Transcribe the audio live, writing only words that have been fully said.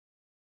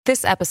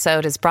This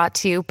episode is brought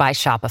to you by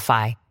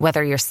Shopify.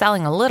 Whether you're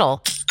selling a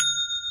little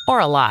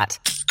or a lot,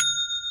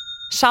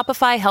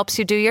 Shopify helps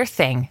you do your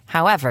thing,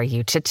 however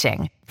you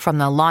cha-ching. From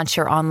the launch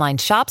your online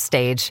shop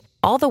stage,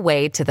 all the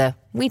way to the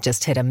we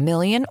just hit 1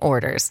 million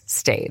orders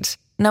stage.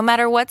 No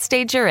matter what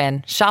stage you're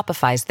in,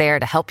 Shopify's there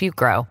to help you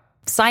grow.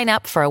 Sign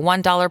up for a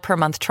 $1 per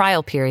month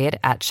trial period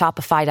at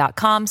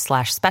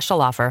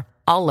shopify.com/special offer,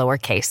 all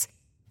lowercase.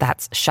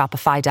 That's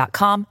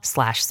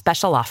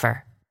shopify.com/special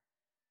offer.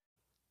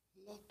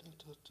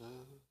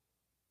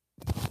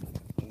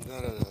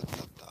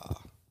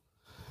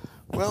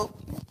 Well,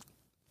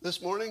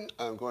 this morning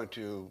I'm going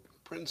to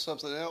print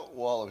something out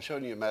while I'm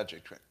showing you a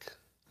magic trick,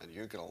 and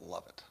you're going to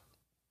love it.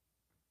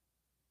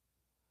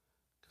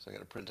 Because I got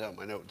to print out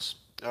my notes.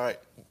 All right.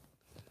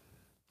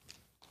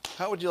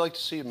 How would you like to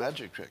see a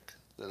magic trick?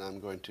 Then I'm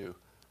going to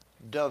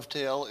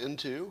dovetail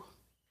into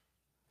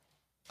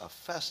a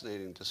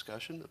fascinating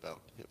discussion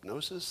about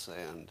hypnosis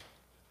and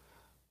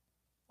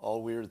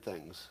all weird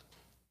things.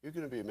 You're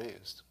going to be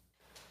amazed.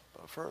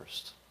 But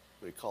first,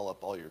 let me call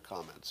up all your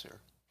comments here.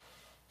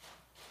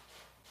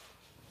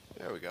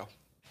 There we go.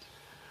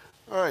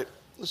 All right,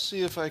 let's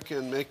see if I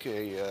can make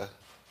a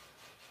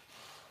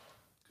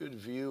good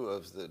view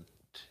of the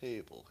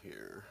table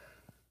here.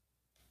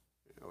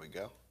 There we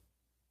go.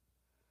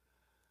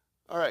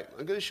 All right,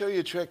 I'm going to show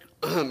you a trick.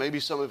 Maybe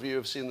some of you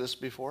have seen this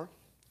before.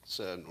 It's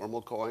a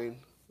normal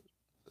coin,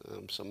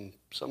 some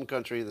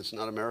country that's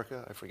not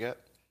America, I forget.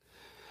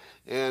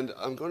 And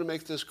I'm going to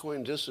make this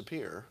coin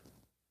disappear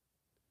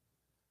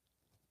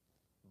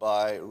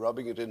by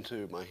rubbing it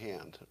into my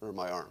hand or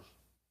my arm.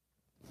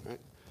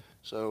 Right?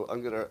 So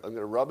I'm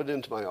gonna rub it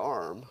into my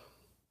arm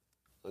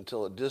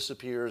until it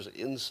disappears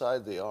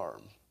inside the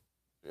arm.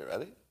 You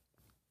ready?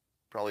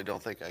 Probably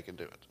don't think I can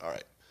do it. All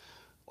right,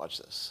 watch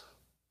this.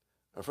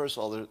 Now, first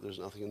of all, there's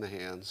nothing in the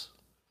hands,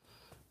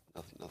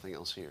 nothing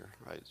else here.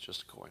 Right? It's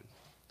just a coin.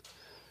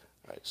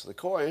 All right, so the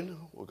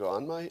coin will go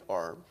on my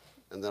arm,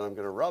 and then I'm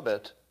going to rub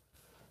it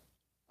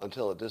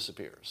until it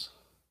disappears.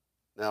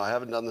 Now, I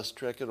haven't done this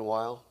trick in a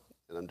while,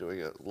 and I'm doing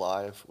it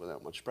live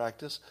without much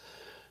practice.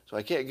 So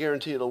I can't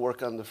guarantee it'll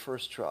work on the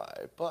first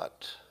try,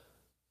 but,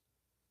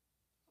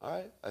 all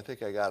right, I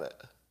think I got it.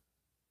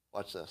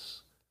 Watch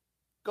this.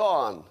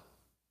 Gone.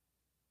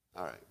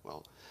 All right,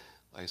 well,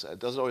 like I said, it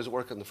doesn't always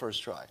work on the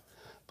first try.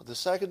 But the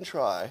second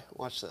try,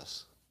 watch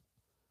this.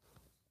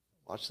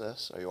 Watch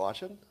this. Are you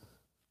watching?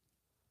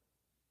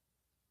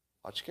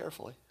 Watch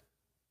carefully.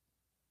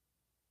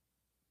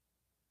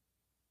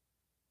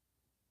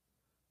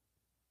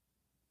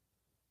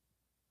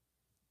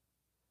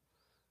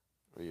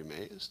 Are you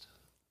amazed?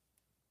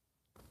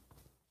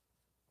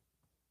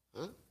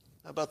 Huh?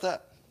 How about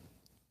that?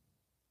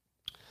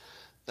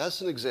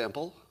 That's an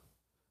example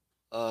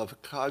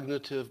of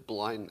cognitive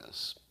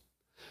blindness.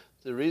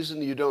 The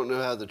reason you don't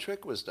know how the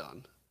trick was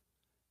done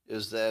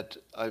is that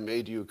I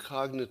made you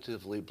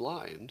cognitively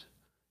blind,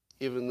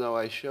 even though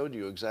I showed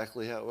you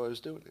exactly how I was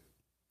doing it.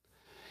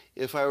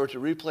 If I were to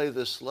replay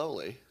this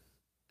slowly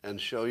and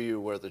show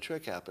you where the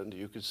trick happened,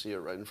 you could see it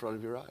right in front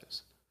of your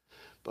eyes.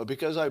 But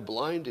because I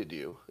blinded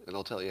you, and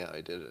I'll tell you how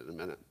I did it in a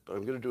minute, but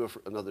I'm going to do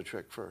another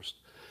trick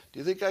first. Do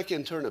you think I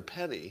can turn a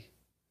penny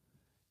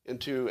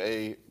into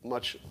a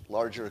much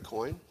larger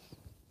coin?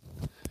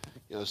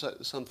 You know,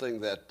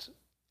 something that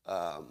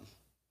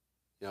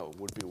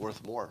would be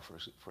worth more,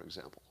 for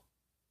example.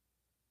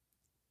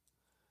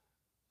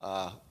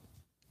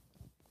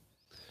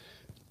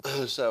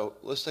 So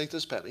let's take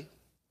this penny.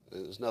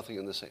 There's nothing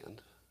in this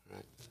hand,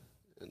 right?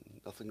 And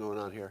nothing going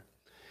on here.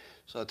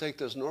 So I'll take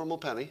this normal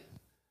penny,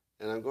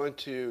 and I'm going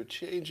to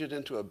change it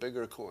into a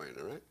bigger coin,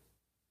 all right?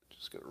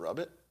 Just going to rub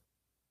it,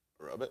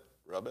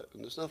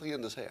 and there's nothing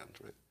in this hand,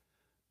 right?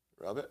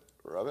 Rub it.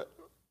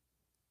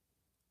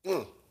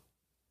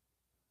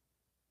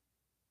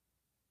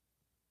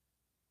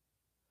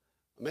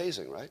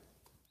 Amazing, right?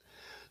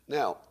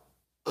 Now,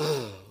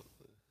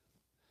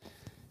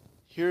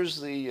 here's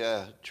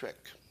the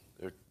trick.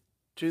 There are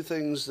two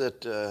things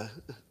that I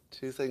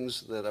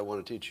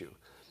want to teach you.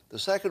 The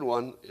second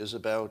one is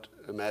about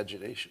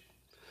imagination.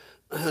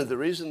 The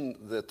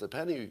reason that the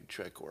penny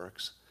trick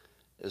works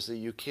is that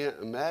you can't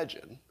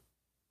imagine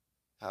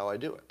how I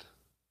do it.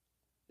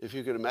 If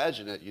you could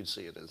imagine it, you'd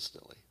see it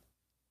instantly.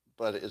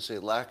 But it's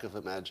a lack of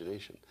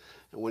imagination.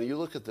 And when you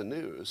look at the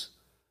news,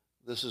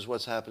 this is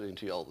what's happening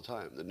to you all the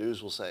time. The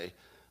news will say,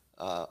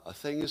 a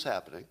thing is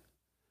happening,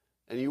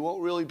 and you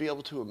won't really be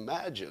able to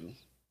imagine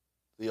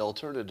the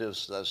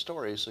alternatives to that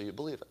story, so you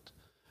believe it.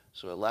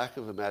 So a lack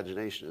of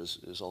imagination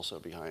is also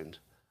behind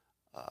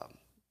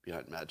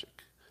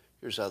magic.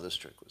 Here's how this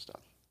trick was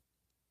done.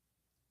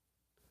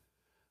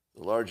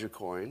 The larger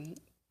coin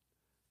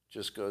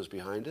just goes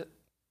behind it.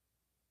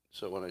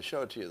 So when I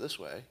show it to you this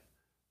way,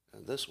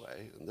 and this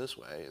way, and this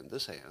way, and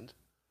this hand,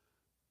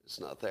 it's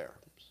not there.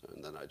 So,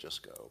 and then I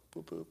just go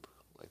boop, boop,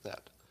 like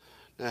that.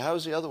 Now, how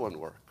does the other one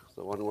work?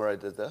 The one where I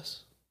did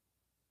this?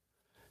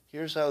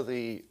 Here's how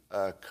the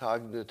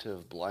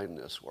cognitive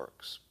blindness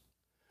works.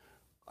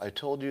 I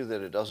told you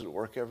that it doesn't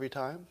work every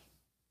time.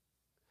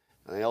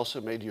 And I also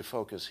made you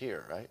focus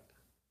here, right?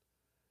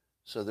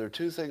 So there are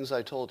two things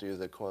I told you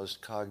that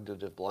caused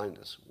cognitive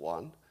blindness.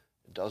 One,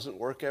 it doesn't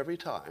work every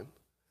time.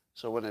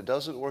 So when it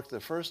doesn't work the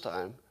first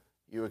time,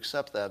 you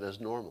accept that as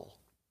normal.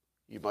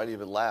 You might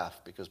even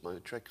laugh because my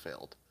trick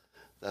failed.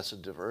 That's a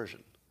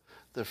diversion.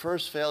 The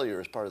first failure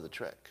is part of the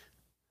trick.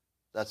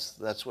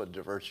 That's what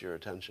diverts your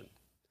attention.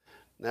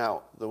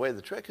 Now, the way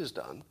the trick is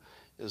done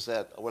is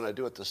that when I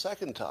do it the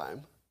second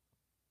time,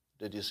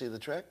 did you see the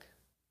trick?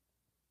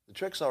 The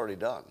trick's already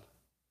done.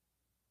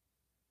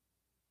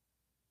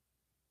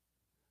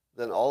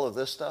 Then all of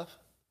this stuff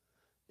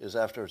is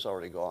after it's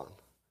already gone.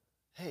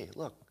 Hey,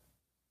 look,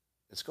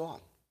 it's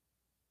gone.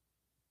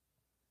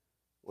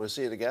 Want to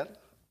see it again?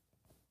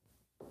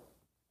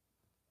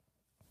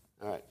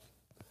 All right.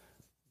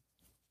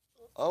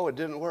 Oh, it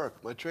didn't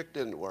work. My trick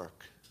didn't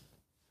work.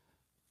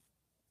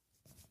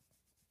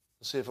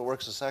 Let's see if it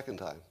works the second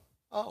time.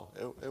 Oh,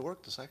 it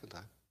worked the second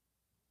time.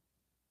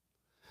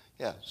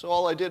 Yeah, so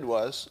all I did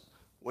was,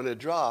 when it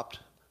dropped,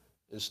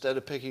 instead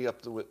of picking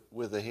up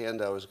with the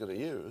hand I was going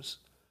to use,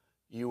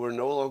 you were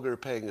no longer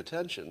paying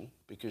attention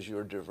because you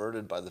were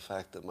diverted by the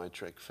fact that my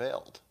trick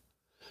failed.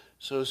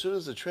 So as soon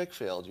as the trick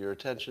failed, your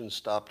attention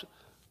stopped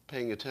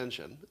paying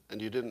attention, and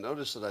you didn't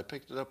notice that I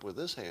picked it up with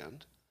this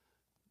hand,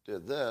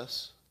 did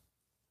this,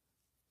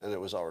 and it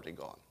was already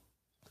gone.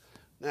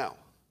 Now,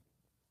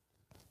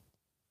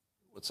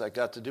 what's that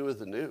got to do with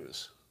the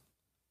news?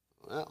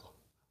 Well,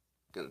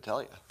 I'm going to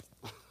tell you.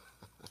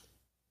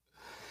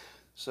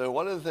 So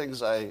one of the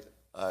things I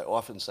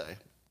often say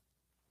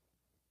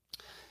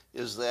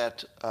is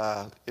that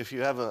if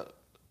you have a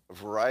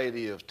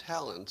variety of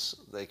talents,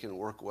 they can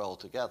work well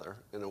together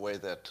in a way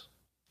that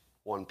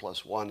 1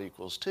 + 1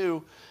 =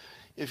 2.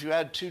 If you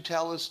add 2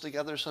 talents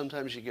together,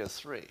 sometimes you get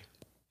 3.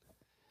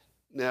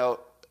 Now,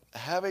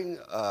 having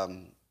a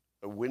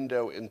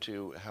window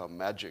into how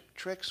magic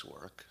tricks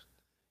work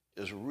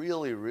is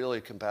really,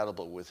 really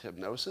compatible with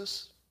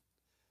hypnosis,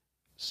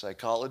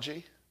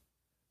 psychology,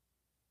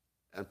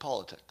 and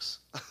politics.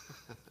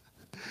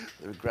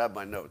 Let me grab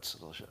my notes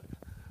and I'll show you.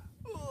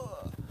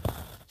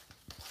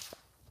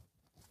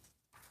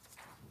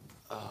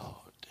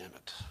 Oh, damn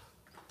it.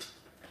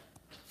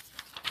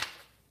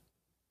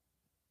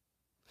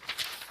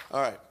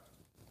 All right.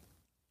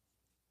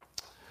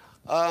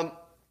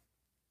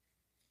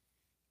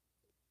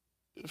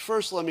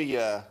 First, let me,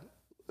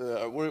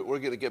 we're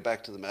going to get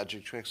back to the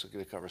magic tricks. We're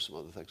going to cover some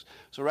other things.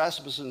 So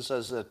Rasmussen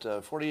says that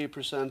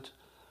 48%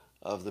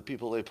 of the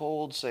people they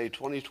polled say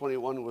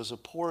 2021 was a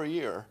poor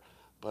year,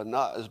 but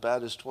not as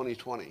bad as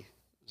 2020.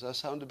 Does that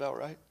sound about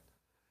right?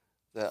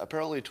 That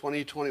apparently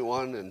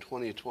 2021 and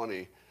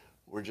 2020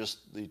 were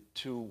just the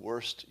 2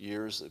 worst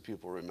years that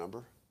people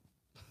remember.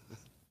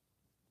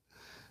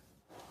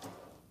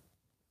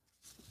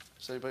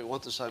 Does anybody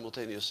want the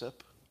simultaneous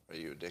sip? Are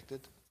you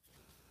addicted?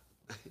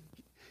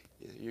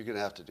 You're going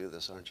to have to do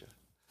this, aren't you?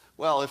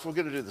 Well, if we're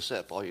going to do the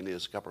sip, all you need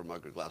is a cup or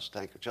mug or glass,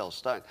 tank or chalice,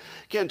 stein,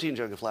 canteen,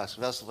 jug, or flask,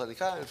 vessel of any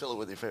kind, and fill it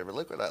with your favorite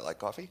liquid. I like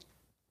coffee.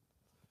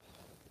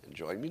 And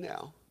join me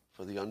now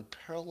for the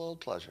unparalleled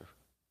pleasure.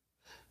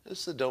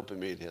 It's the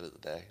dopamine hit of the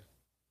day.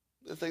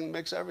 The thing that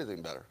makes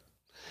everything better.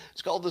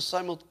 It's called the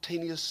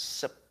simultaneous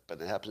sip,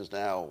 and it happens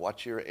now.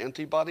 Watch your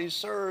antibodies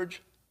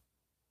surge.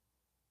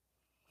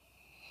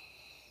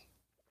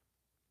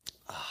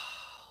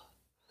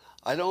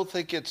 I don't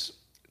think it's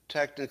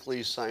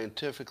technically,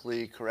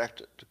 scientifically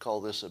correct to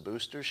call this a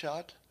booster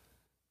shot,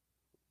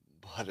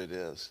 but it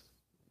is.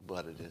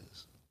 But it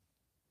is.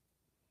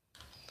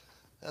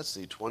 That's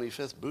the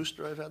 25th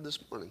booster I've had this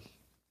morning.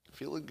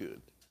 Feeling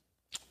good.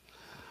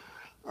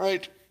 All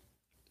right.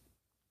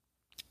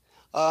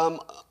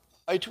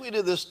 I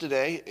tweeted this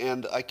today,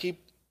 and I keep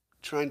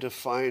trying to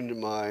find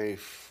my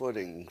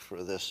footing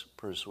for this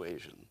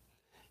persuasion.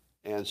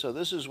 And so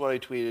this is what I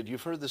tweeted.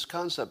 You've heard this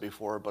concept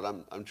before, but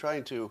I'm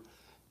trying to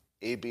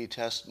A/B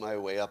test my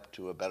way up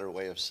to a better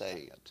way of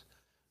saying it.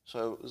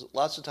 So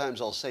lots of times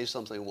I'll say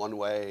something one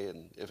way,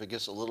 and if it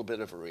gets a little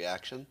bit of a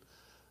reaction,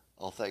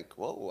 I'll think,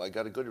 whoa, I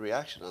got a good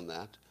reaction on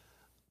that.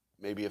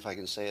 Maybe if I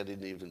can say it in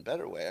an even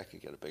better way, I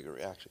could get a bigger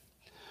reaction.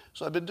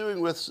 So I've been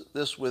doing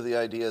this with the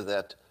idea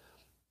that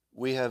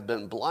we have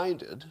been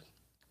blinded,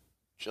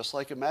 just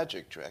like a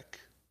magic trick,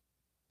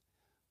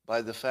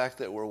 by the fact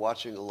that we're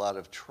watching a lot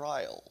of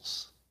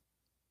trials.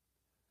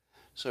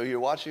 So you're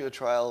watching a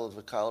trial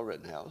of Kyle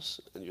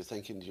Rittenhouse, and you're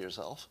thinking to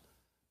yourself,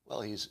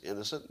 well, he's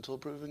innocent until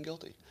proven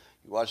guilty.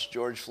 You watch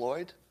George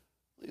Floyd,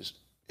 he's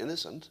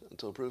innocent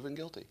until proven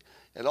guilty.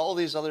 And all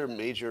these other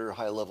major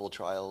high-level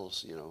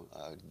trials,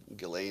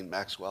 Ghislaine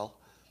Maxwell,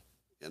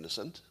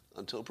 innocent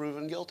until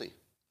proven guilty.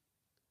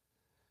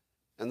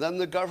 And then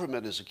the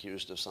government is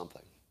accused of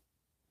something.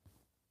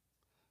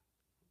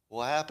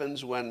 What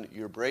happens when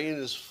your brain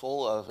is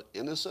full of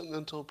innocent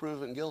until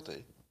proven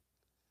guilty,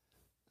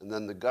 and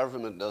then the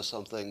government does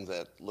something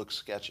that looks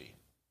sketchy?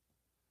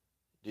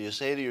 Do you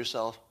say to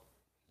yourself,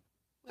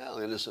 well,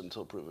 innocent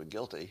until proven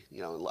guilty,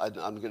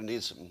 I'm going to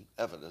need some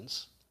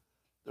evidence.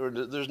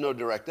 There's no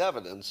direct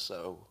evidence,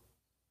 so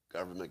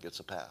government gets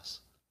a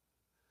pass.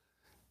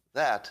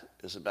 That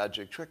is a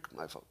magic trick,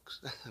 my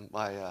folks,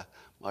 my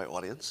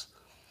audience.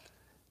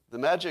 The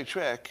magic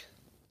trick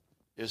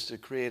is to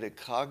create a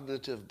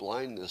cognitive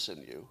blindness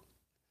in you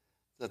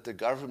that the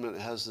government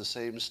has the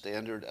same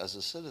standard as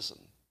a citizen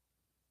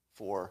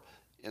for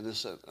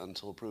innocent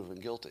until proven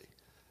guilty.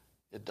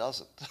 It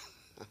doesn't.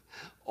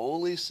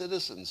 Only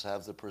citizens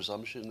have the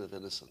presumption of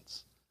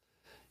innocence.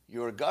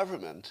 Your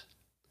government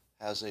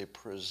has a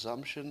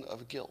presumption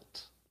of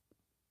guilt.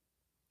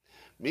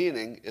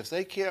 Meaning, if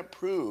they can't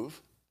prove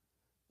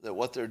that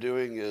what they're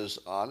doing is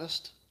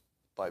honest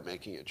by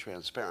making it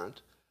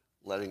transparent,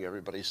 letting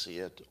everybody see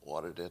it,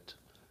 audit it,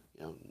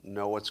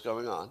 know what's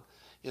going on,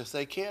 if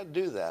they can't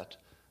do that,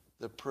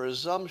 the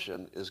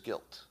presumption is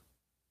guilt.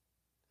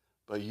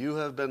 But you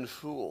have been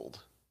fooled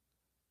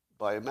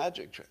by a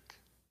magic trick,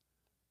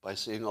 by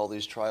seeing all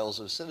these trials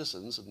of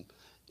citizens, and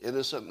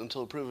innocent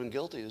until proven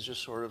guilty is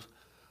just sort of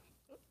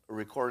a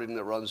recording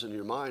that runs in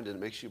your mind and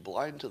makes you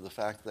blind to the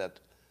fact that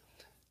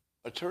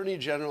Attorney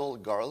General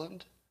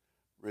Garland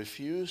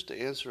refused to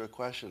answer a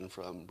question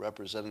from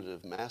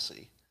Representative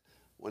Massey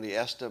when he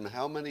asked him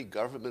how many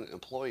government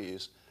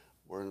employees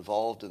were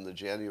involved in the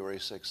January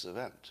 6th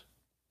event.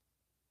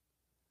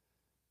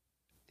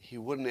 He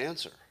wouldn't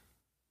answer,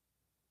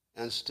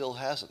 and still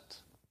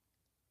hasn't.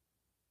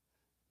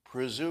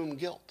 Presume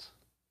guilt.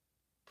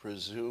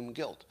 Presume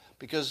guilt.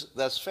 Because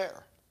that's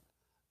fair.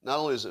 Not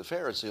only is it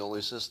fair, it's the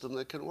only system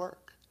that can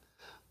work.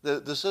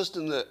 The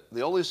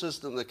only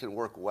system that can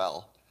work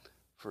well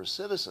for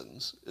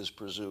citizens is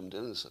presumed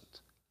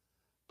innocent.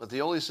 But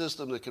the only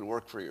system that can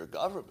work for your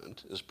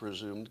government is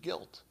presumed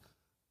guilt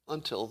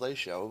until they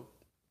show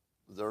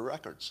their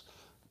records,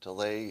 until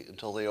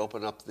they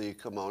open up the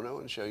kimono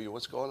and show you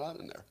what's going on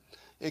in there.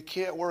 It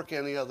can't work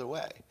any other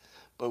way.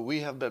 But we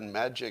have been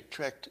magic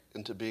tricked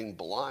into being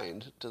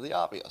blind to the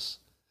obvious.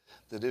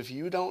 That if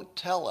you don't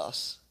tell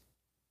us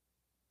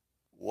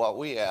what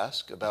we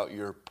ask about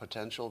your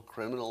potential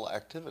criminal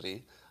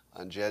activity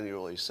on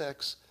January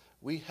 6th,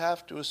 we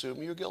have to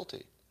assume you're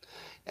guilty.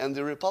 And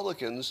the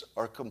Republicans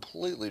are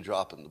completely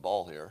dropping the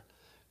ball here,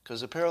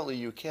 because apparently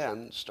you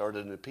can start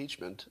an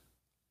impeachment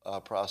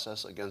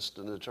process against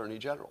an attorney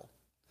general.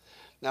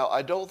 Now,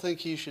 I don't think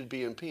he should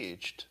be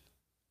impeached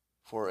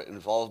for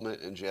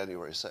involvement in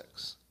January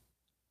 6th,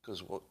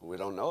 because we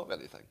don't know of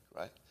anything,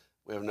 right?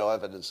 We have no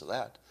evidence of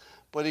that.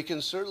 But he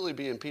can certainly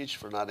be impeached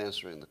for not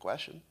answering the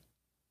question.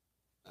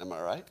 Am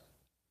I right?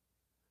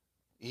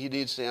 He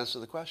needs to answer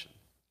the question,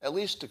 at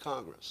least to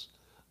Congress.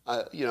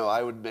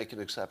 I would make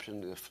an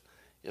exception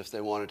if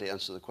they wanted to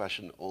answer the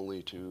question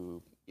only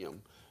to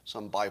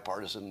some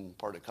bipartisan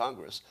part of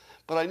Congress.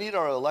 But I need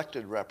our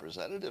elected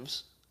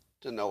representatives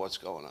to know what's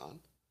going on.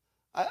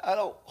 I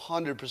don't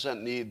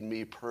 100% need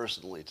me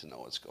personally to know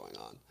what's going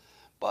on.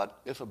 But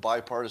if a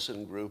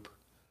bipartisan group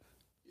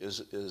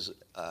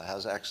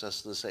has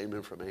access to the same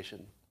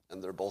information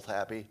and they're both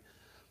happy,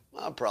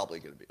 I'm probably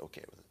going to be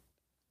okay with it.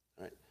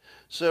 Right?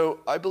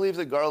 So I believe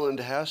that Garland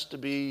has to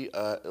be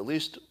at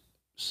least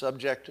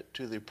subject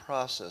to the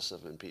process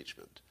of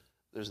impeachment.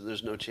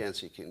 There's no chance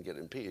he can get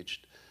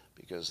impeached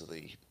because of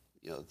the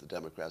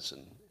Democrats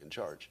in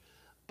charge.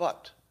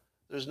 But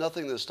there's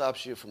nothing that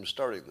stops you from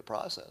starting the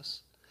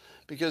process,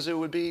 because it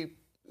would be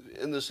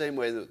in the same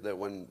way that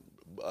when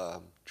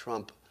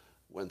Trump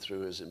went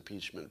through his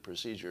impeachment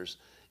procedures,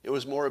 it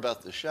was more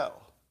about the show.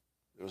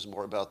 It was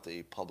more about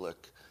the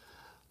public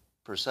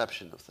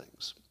perception of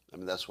things. I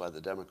mean, that's why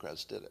the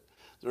Democrats did it.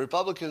 The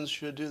Republicans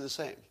should do the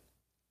same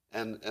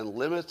and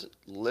limit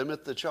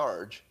the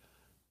charge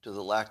to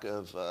the lack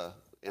of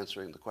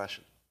answering the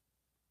question.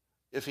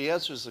 If he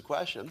answers the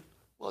question,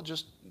 well,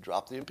 just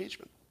drop the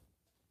impeachment.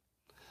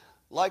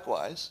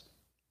 Likewise,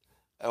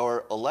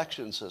 our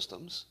election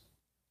systems,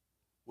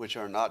 which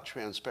are not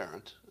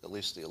transparent, at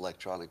least the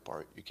electronic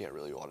part, you can't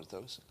really audit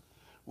those,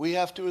 we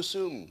have to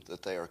assume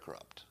that they are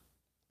corrupt.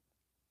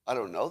 I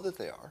don't know that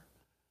they are,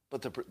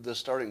 but the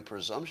starting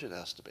presumption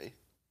has to be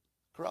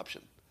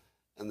corruption,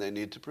 and they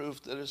need to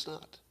prove that it's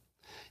not.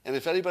 And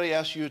if anybody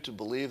asks you to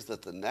believe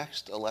that the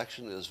next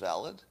election is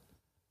valid,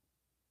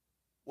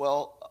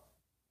 well,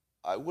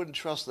 I wouldn't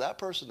trust that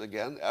person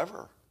again,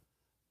 ever,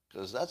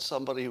 because that's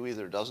somebody who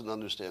either doesn't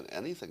understand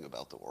anything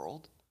about the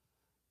world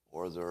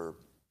or they're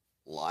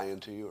lying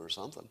to you or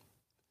something.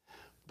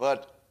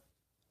 But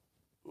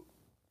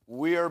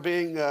we are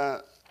being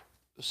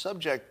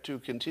subject to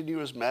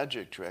continuous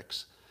magic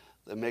tricks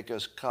that make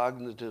us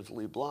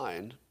cognitively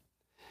blind.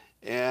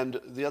 And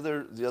the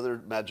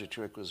other magic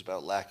trick was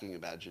about lacking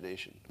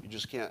imagination. You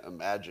just can't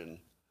imagine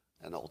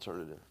an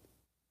alternative.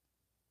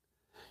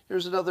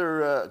 Here's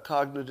another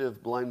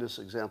cognitive blindness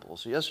example.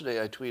 So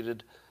yesterday I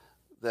tweeted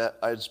that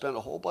I had spent a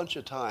whole bunch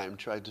of time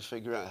trying to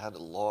figure out how to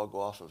log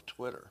off of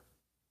Twitter.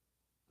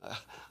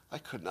 I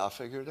could not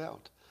figure it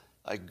out.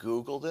 I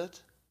Googled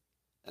it.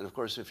 And of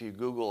course, if you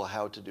Google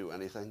how to do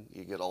anything,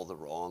 you get all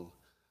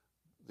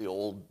the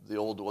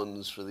old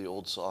ones for the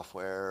old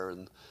software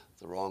and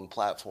the wrong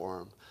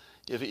platform.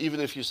 Even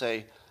if you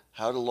say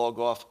how to log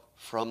off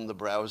from the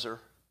browser,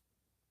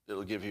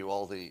 it'll give you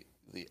all the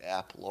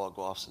app log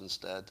offs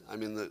instead. I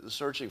mean, the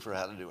searching for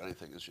how to do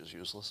anything is just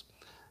useless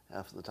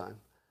half of the time.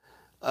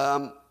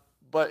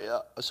 But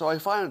so I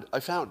found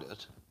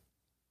it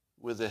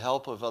with the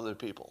help of other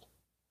people.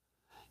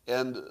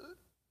 And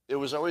it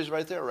was always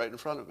right there, right in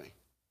front of me.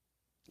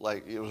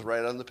 Like it was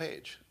right on the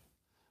page.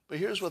 But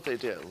here's what they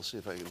did. Let's see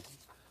if I can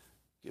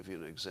give you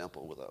an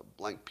example with a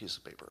blank piece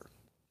of paper.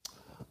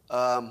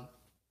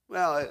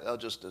 I'll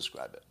just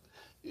describe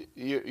it.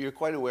 You're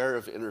quite aware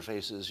of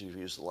interfaces. You've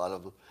used a lot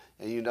of them.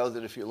 And you know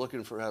that if you're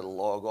looking for how to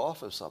log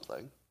off of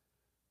something,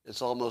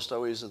 it's almost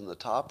always in the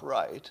top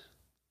right.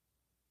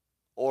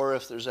 Or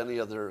if there's any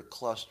other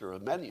cluster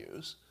of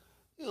menus,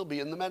 it'll be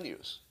in the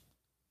menus.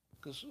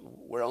 Because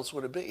where else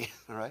would it be,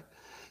 all right?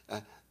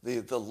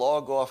 The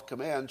log off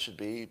command should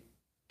be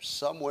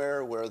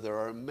somewhere where there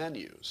are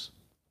menus.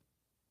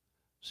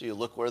 So you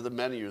look where the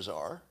menus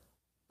are,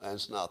 and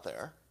it's not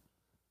there.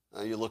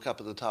 And you look up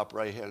in the top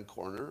right-hand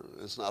corner,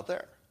 and it's not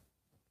there.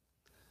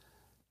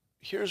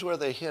 Here's where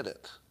they hid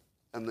it.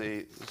 And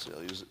let's see,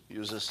 I'll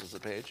use this as the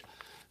page.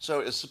 So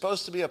it's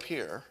supposed to be up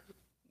here,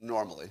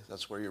 normally.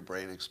 That's where your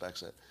brain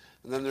expects it.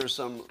 And then there's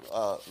some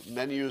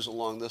menus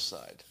along this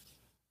side.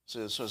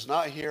 So it's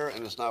not here,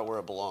 and it's not where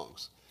it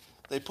belongs.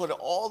 They put it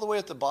all the way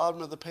at the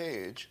bottom of the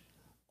page,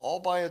 all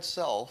by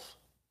itself,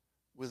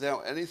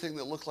 without anything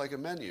that looked like a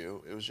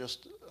menu. It was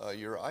just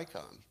your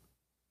icon.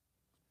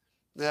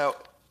 Now,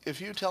 if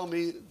you tell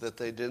me that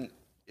they didn't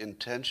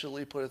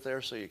intentionally put it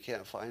there so you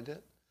can't find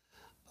it,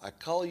 I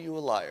call you a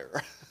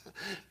liar.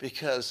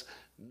 Because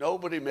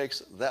nobody makes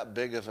that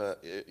big of a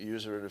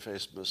user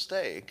interface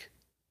mistake.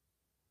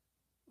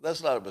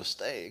 That's not a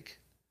mistake.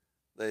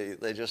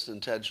 They just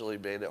intentionally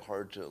made it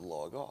hard to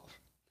log off.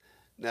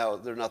 Now,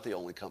 they're not the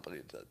only company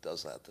that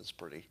does that. That's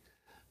pretty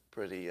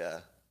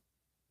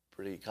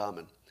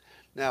common.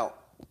 Now,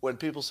 when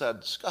people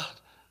said,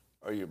 Scott,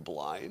 are you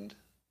blind?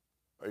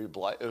 Are you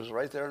blind? It was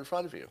right there in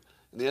front of you.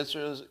 And the answer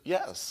is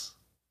yes.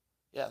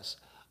 Yes.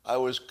 I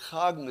was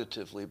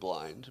cognitively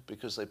blind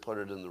because they put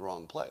it in the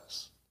wrong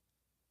place.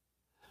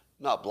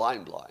 Not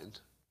blind,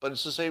 but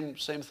it's the same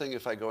thing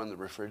if I go in the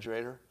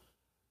refrigerator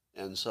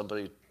and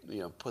somebody,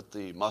 put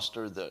the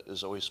mustard that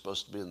is always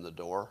supposed to be in the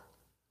door.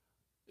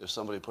 If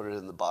somebody put it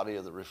in the body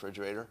of the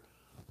refrigerator,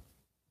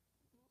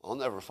 I'll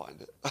never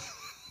find it.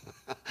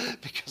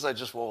 Because I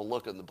just won't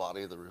look in the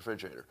body of the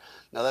refrigerator.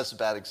 Now, that's a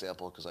bad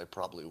example because I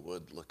probably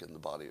would look in the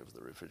body of the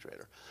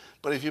refrigerator.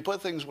 But if you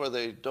put things where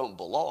they don't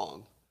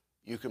belong,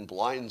 you can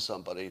blind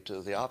somebody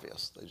to the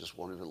obvious. They just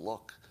won't even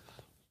look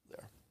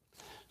there.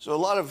 So a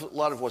lot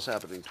of what's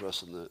happening to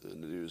us in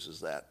the news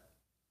is that.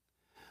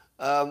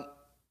 All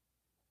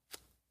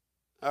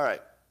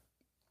right.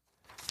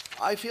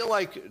 I feel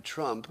like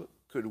Trump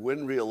could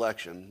win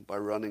re-election by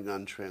running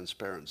on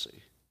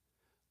transparency.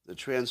 The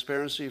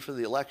transparency for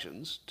the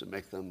elections to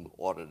make them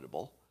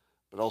auditable,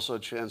 but also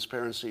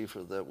transparency for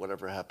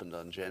whatever happened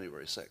on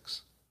January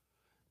 6th.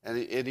 And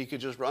he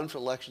could just run for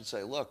election and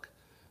say, look,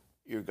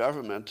 your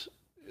government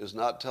is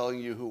not telling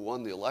you who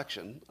won the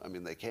election. I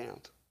mean, they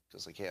can't,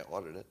 because they can't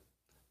audit it.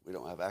 We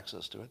don't have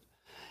access to it.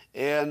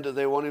 And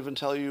they won't even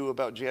tell you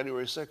about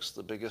January 6th,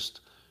 the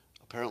biggest,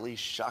 apparently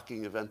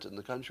shocking event in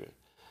the country.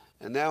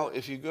 And now,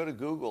 if you go to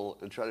Google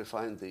and try to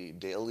find the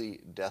daily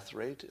death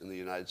rate in the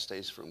United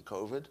States from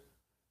COVID,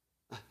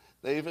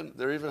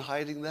 they're even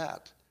hiding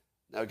that.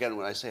 Now, again,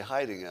 when I say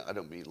hiding it, I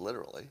don't mean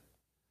literally.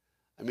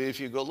 I mean, if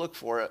you go look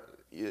for it,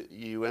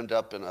 you end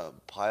up in a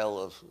pile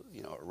of,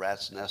 a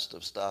rat's nest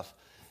of stuff,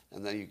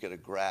 and then you get a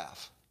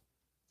graph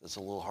that's a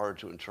little hard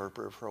to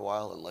interpret for a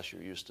while unless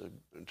you're used to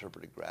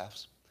interpreting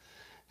graphs.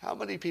 How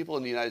many people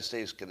in the United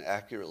States can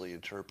accurately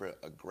interpret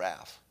a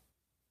graph?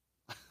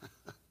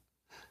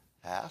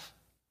 Half?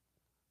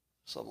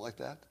 Something like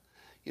that?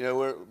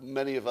 Where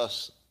many of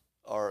us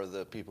are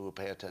the people who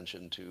pay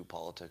attention to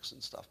politics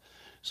and stuff.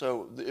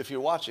 So if you're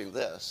watching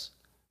this,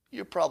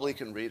 you probably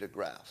can read a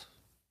graph,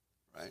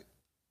 right?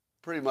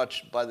 Pretty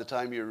much by the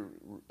time you're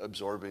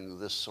absorbing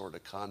this sort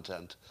of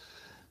content,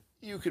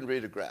 you can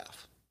read a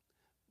graph.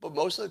 But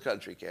most of the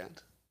country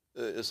can't.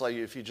 It's like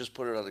if you just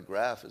put it on a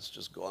graph, it's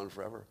just gone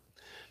forever.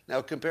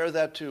 Now compare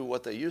that to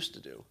what they used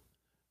to do,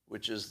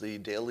 which is the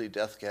daily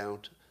death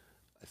count.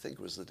 I think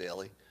it was the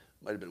daily,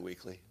 might have been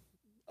weekly,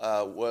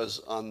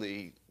 was on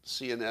the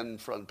CNN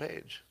front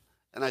page.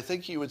 And I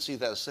think you would see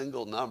that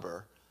single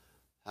number,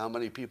 how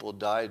many people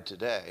died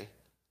today,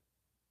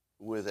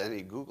 with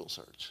any Google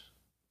search.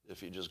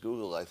 If you just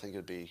Google it, I think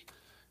it'd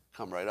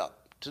come right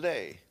up.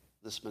 Today,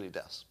 this many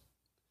deaths.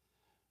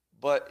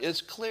 But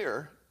it's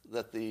clear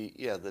that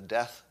the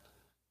death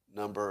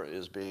number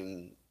is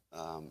being,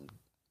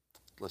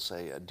 let's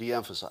say,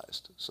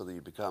 de-emphasized, so that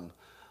you become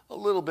a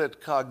little bit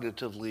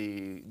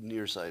cognitively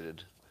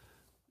nearsighted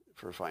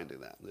for finding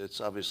that. It's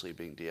obviously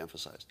being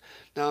de-emphasized.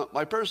 Now,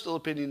 my personal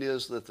opinion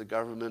is that the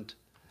government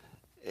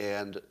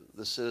and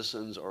the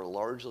citizens are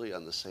largely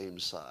on the same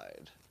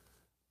side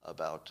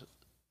about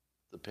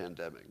the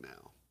pandemic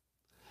now.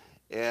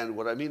 And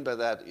what I mean by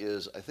that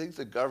is I think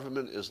the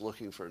government is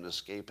looking for an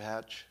escape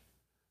hatch,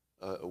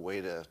 a way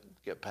to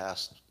get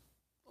past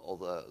all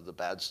the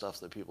bad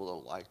stuff that people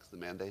don't like, the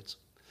mandates.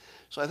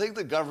 So I think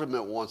the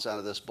government wants out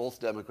of this,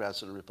 both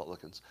Democrats and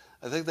Republicans.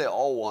 I think they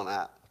all want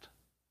out.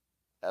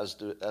 as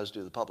do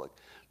the public.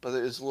 But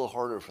it's a little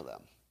harder for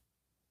them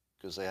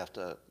because they have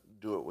to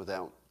do it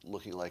without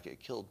looking like it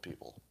killed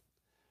people.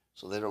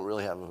 So they don't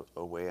really have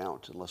a way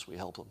out unless we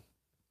help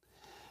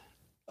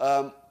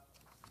them.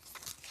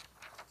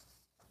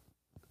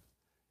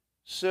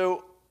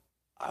 So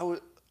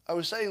I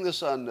was saying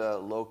this on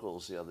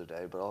Locals the other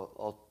day, but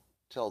I'll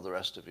tell the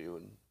rest of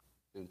you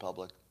in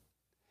public.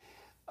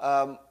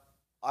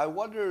 I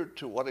wonder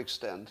to what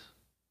extent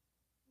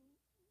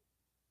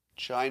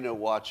China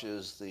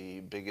watches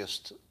the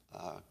biggest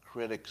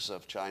critics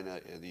of China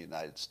in the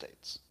United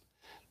States.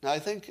 Now, I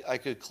think I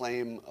could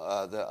claim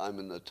that I'm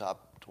in the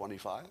top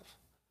 25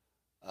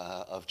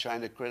 of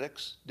China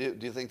critics. Do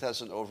you think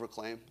that's an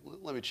overclaim?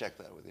 Let me check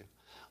that with you.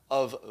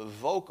 Of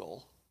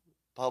vocal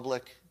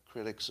public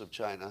critics of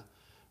China,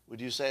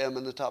 would you say I'm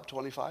in the top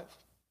 25?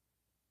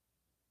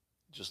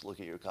 Just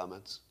look at your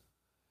comments.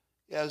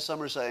 Yeah,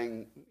 some are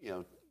saying,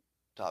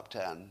 top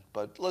 10,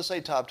 but let's say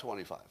top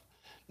 25.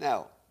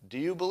 Now, do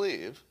you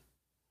believe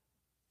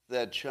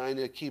that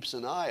China keeps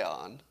an eye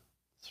on,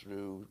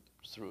 through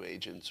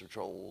agents or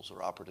trolls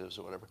or operatives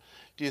or whatever,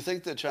 do you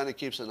think that China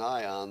keeps an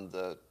eye on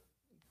the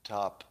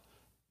top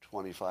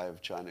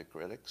 25 China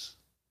critics?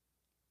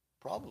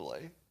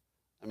 Probably.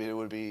 I mean, it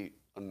would be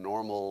a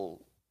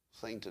normal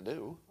thing to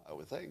do, I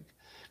would think,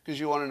 because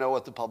you want to know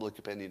what the public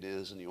opinion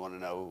is and you want to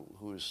know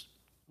who's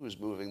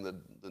moving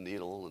the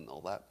needle and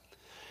all that.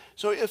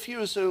 So if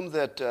you assume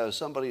that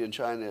somebody in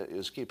China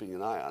is keeping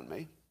an eye on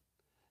me,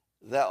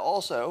 that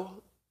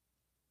also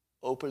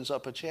opens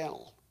up a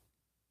channel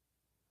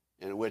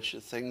in which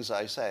things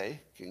I say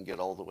can get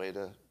all the way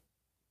to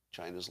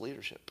China's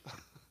leadership.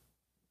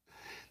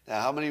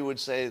 Now, how many would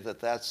say that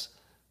that's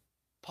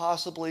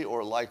possibly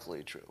or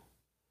likely true,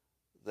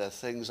 that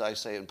things I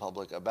say in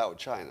public about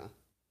China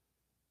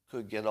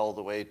could get all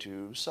the way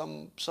to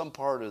some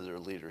part of their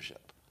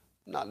leadership?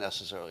 Not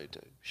necessarily to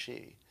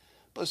Xi,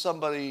 but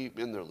somebody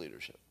in their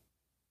leadership.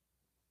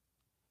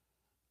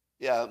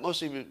 Yeah,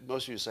 most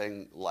of you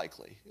saying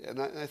likely,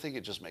 and I think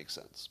it just makes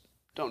sense.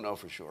 Don't know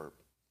for sure,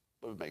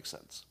 but it makes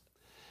sense.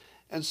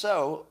 And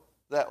so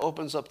that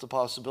opens up the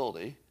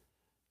possibility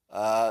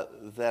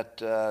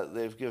that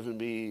they've given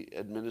me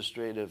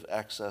administrative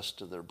access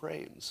to their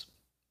brains,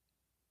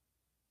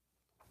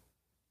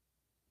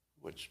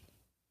 which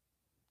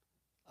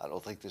I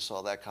don't think they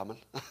saw that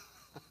coming.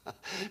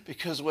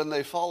 Because when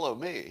they follow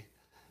me,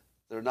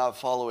 they're not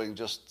following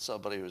just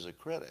somebody who's a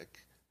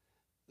critic.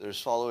 They're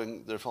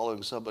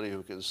following somebody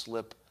who can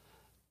slip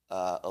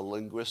a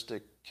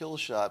linguistic kill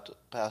shot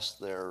past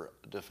their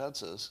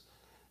defenses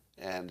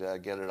and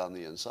get it on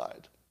the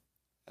inside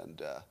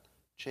and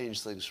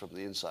change things from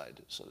the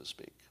inside, so to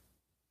speak.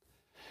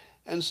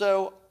 And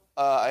so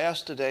I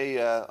asked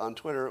today on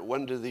Twitter,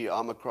 when do the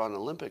Omicron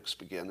Olympics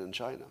begin in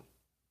China?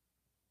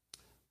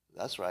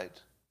 That's right.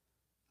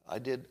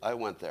 I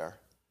went there.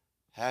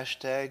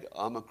 Hashtag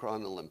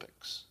Omicron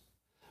Olympics.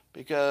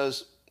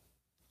 Because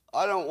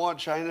I don't want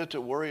China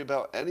to worry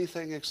about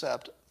anything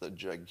except the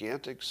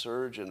gigantic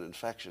surge in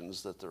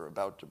infections that they're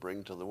about to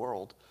bring to the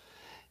world.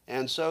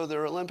 And so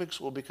their Olympics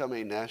will become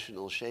a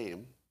national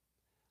shame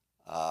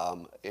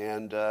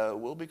and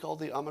will be called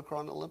the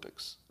Omicron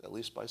Olympics, at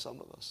least by some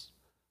of us.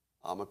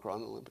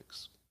 Omicron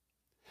Olympics.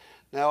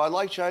 Now, I'd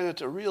like China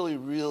to really,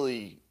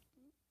 really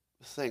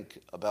think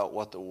about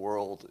what the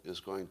world is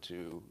going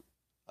to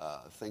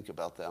think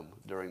about them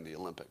during the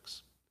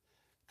Olympics.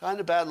 Kind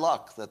of bad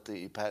luck that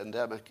the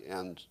pandemic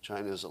and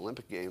China's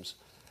Olympic Games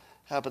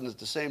happened at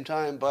the same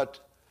time, but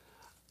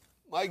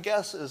my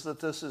guess is that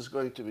this is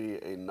going to be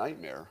a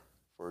nightmare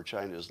for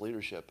China's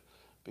leadership,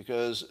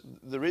 because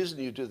the reason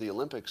you do the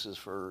Olympics is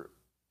for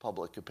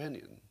public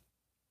opinion.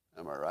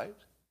 Am I right?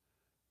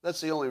 That's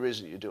the only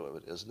reason you do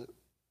it, isn't it?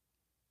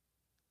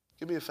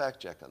 Give me a fact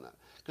check on that.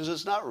 Because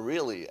it's not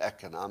really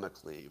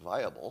economically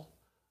viable.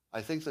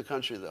 I think the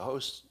country that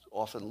hosts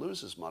often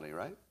loses money,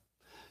 right?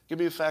 Give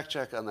me a fact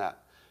check on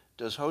that.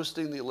 Does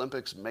hosting the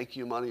Olympics make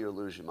you money or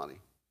lose you money?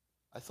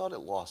 I thought it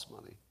lost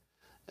money.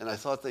 And I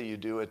thought that you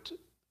do it,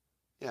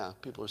 yeah,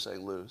 people are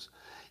saying lose.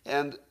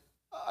 And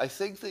I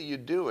think that you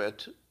do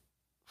it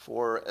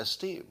for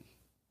esteem,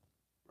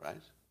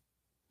 right?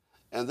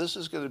 And this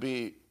is going to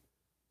be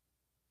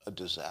a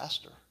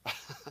disaster.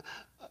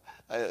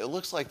 It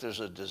looks like there's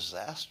a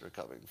disaster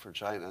coming for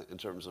China in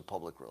terms of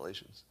public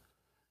relations.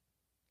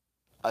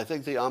 I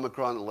think the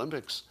Omicron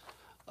Olympics,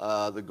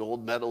 the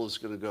gold medal is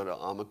going to go to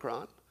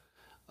Omicron.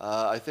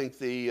 I think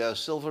the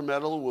silver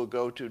medal will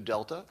go to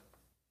Delta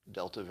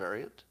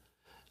variant.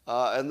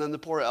 And then the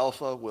poor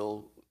Alpha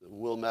will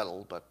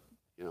medal, but,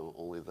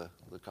 only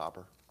the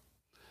copper.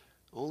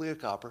 Only a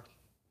copper.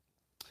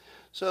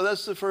 So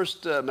that's the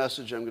first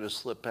message I'm going to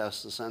slip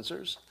past the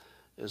censors,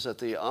 is that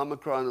the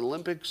Omicron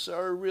Olympics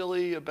are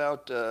really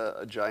about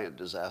a giant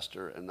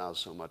disaster and not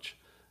so much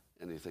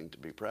anything to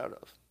be proud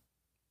of.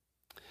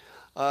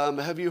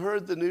 Have you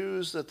heard the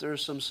news that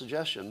there's some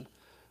suggestion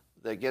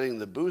that getting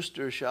the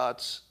booster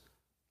shots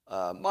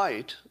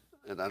might,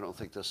 and I don't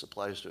think this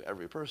applies to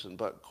every person,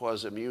 but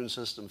cause immune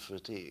system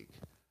fatigue,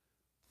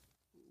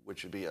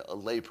 which would be a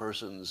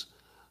layperson's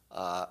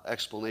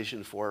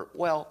explanation for,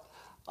 well,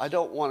 I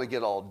don't want to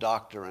get all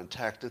doctor and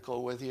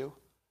technical with you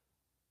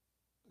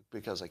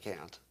because I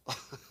can't.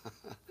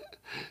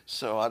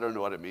 So I don't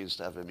know what it means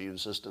to have immune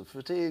system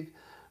fatigue,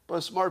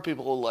 but smart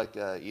people like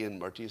Ian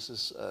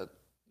Martusis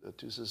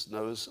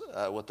knows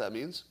what that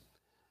means.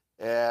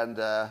 And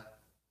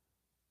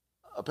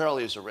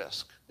apparently it's a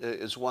risk.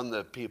 It's one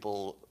that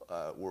people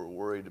were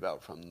worried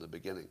about from the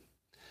beginning.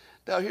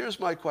 Now here's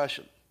my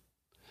question.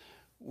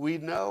 We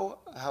know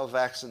how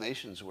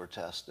vaccinations were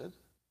tested,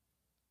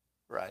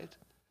 right?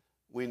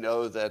 We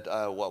know that,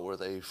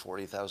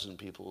 40,000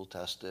 people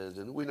tested,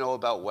 and we know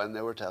about when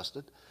they were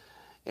tested,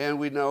 and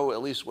we know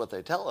at least what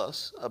they tell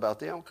us about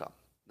the outcome.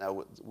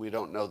 Now, we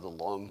don't know the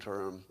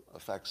long-term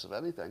effects of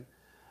anything,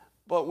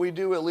 but we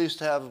do at least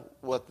have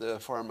what the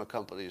pharma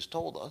companies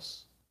told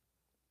us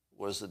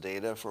was the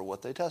data for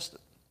what they tested,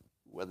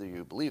 whether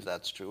you believe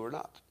that's true or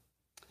not.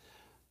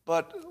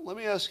 But let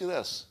me ask you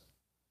this.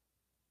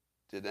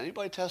 Did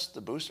anybody test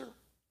the booster?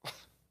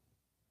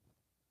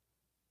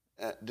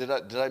 Did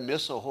I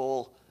miss a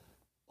whole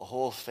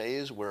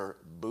phase where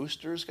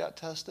boosters got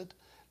tested?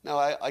 Now,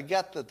 I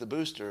get that the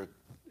booster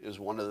is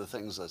one of the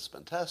things that's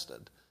been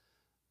tested,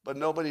 but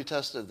nobody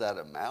tested that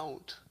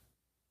amount,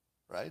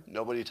 right?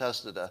 Nobody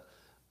tested a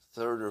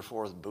third or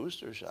fourth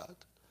booster shot.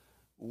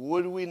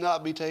 Would we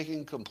not be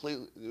taking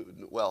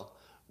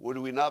would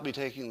we not be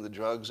taking the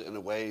drugs in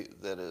a way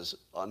that is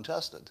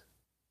untested?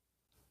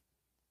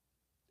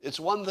 It's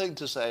one thing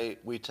to say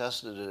we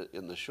tested it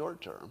in the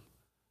short term,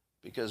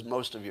 because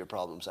most of your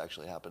problems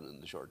actually happen in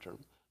the short term.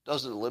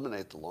 Doesn't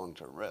eliminate the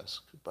long-term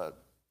risk,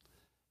 but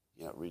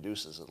it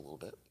reduces it a little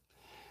bit.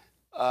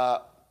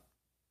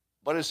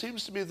 But it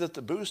seems to me that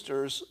the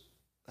boosters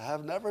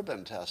have never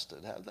been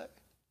tested, have they?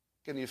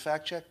 Can you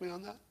fact check me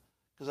on that?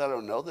 Because I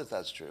don't know that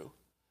that's true.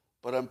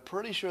 But I'm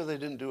pretty sure they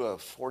didn't do a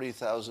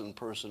 40,000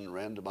 person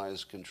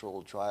randomized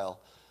controlled trial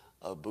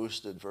of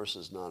boosted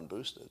versus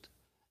non-boosted.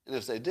 And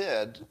if they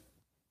did,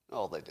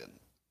 they didn't.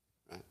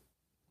 Right?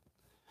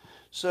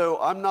 So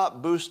I'm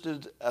not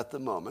boosted at the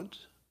moment,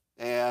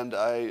 and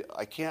I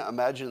can't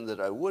imagine that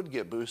I would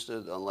get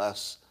boosted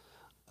unless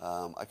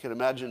I can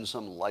imagine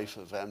some life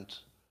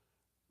event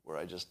where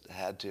I just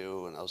had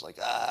to, and I was like,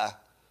 I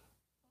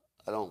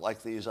don't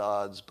like these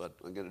odds, but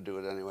I'm going to do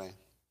it anyway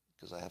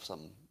because I have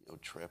some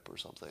trip or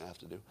something I have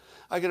to do.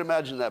 I can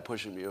imagine that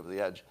pushing me over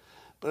the edge.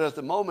 But at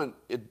the moment,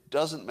 it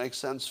doesn't make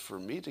sense for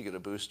me to get a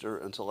booster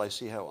until I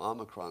see how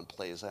Omicron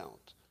plays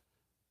out.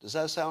 Does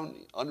that sound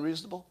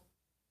unreasonable?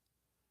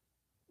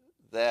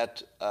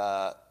 That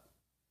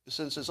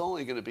since it's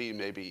only going to be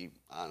maybe,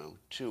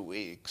 2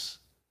 weeks,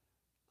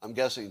 I'm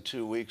guessing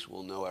 2 weeks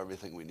we'll know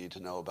everything we need to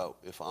know about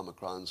if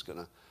Omicron's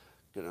going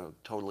to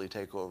totally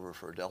take over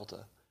for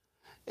Delta.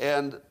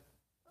 And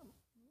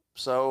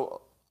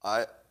so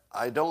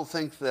I don't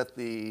think that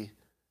the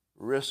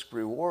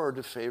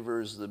risk-reward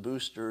favors the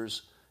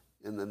boosters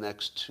in the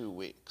next 2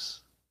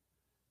 weeks.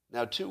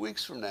 Now, 2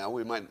 weeks from now,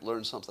 we might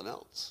learn something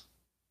else.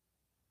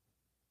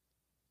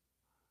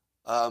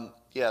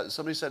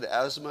 Somebody said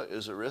asthma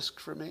is a risk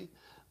for me,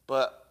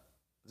 but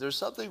there's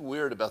something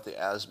weird about the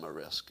asthma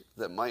risk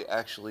that might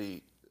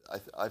actually,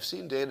 I've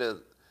seen data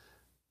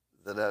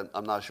that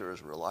I'm not sure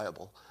is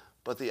reliable,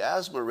 but the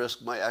asthma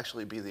risk might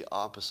actually be the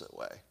opposite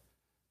way,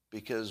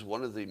 because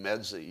one of the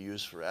meds that you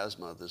use for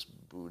asthma, this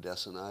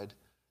budesonide,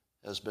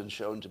 has been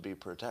shown to be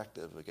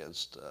protective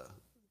against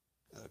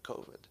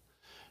COVID.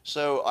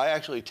 So I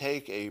actually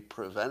take a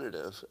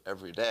preventative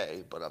every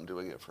day, but I'm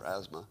doing it for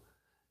asthma.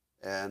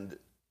 And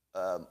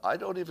I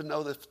don't even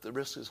know that the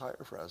risk is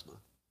higher for asthma.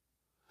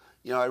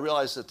 I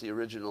realize that the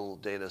original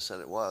data said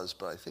it was,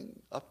 but I think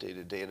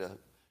updated data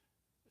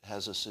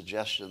has a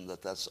suggestion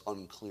that that's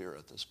unclear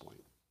at this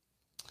point.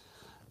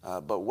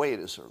 But weight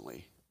is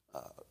certainly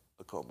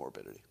a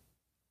comorbidity.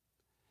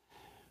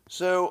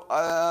 So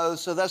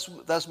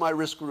that's my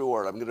risk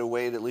reward. I'm going to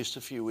wait at least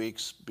a few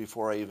weeks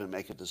before I even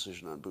make a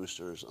decision on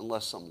boosters,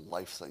 unless some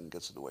life thing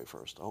gets in the way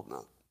first. I hope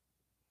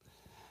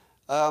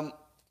not.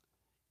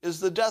 Is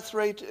the death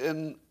rate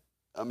in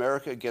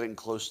America getting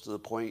close to the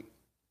point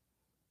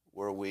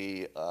where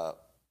we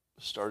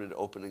started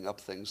opening up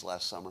things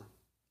last summer?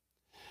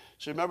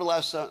 So remember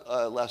last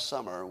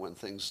summer when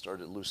things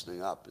started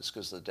loosening up, it's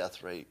because the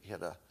death rate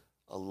hit a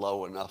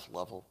low enough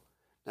level.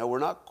 Now, we're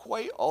not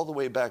quite all the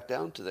way back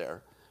down to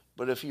there,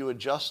 but if you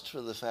adjust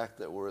for the fact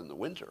that we're in the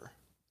winter,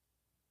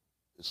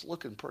 it's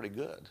looking pretty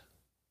good.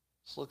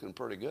 It's looking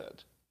pretty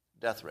good,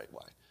 death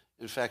rate-wise.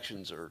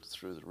 Infections are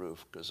through the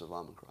roof because of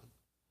Omicron.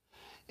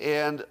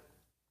 And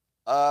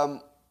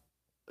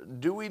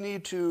do we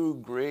need to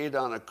grade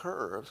on a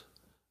curve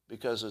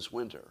because it's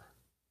winter?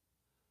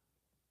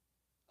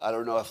 I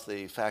don't know if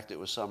the fact it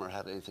was summer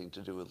had anything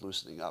to do with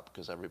loosening up,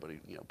 because everybody,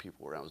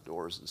 people were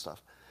outdoors and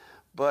stuff.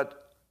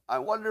 But I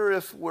wonder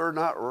if we're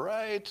not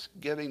right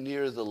getting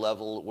near the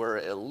level where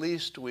at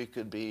least we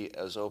could be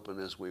as open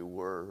as we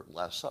were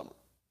last summer.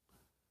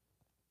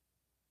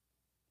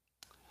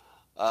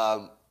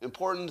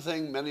 Important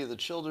thing, many of the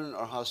children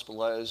are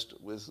hospitalized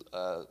with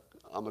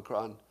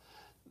Omicron.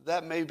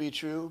 that may be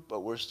true,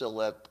 but we're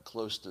still at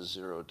close to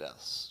 0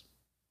 deaths.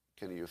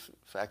 Can you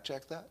fact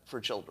check that? For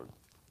children.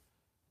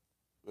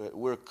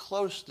 We're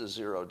close to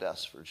 0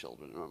 deaths for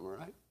children, am I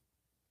right?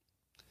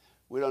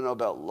 We don't know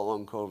about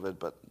long COVID,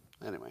 but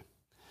anyway.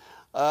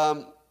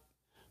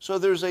 So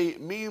there's a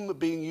meme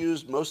being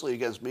used mostly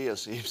against me, it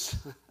seems.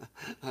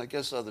 I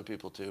guess other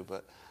people too,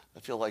 but I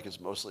feel like it's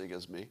mostly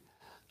against me.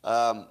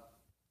 I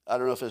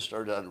don't know if it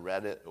started on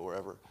Reddit or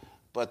wherever,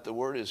 but the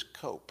word is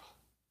cope.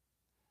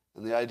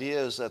 And the idea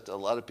is that a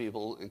lot of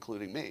people,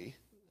 including me,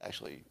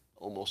 actually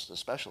almost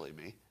especially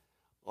me,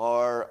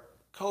 are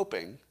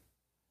coping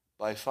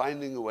by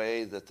finding a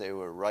way that they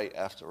were right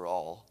after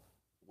all,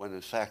 when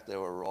in fact they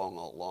were wrong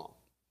all along.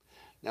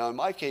 Now, in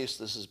my case,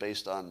 this is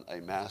based on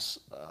a mass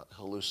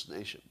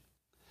hallucination.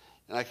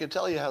 And I can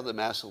tell you how the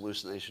mass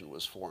hallucination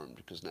was formed,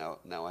 because now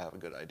I have a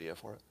good idea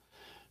for it.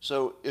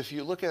 So if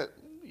you look at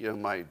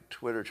my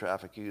Twitter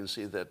traffic, you can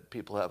see that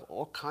people have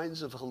all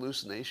kinds of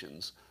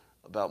hallucinations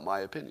about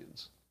my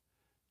opinions.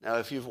 Now,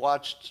 if you've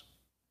watched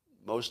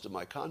most of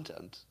my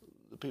content,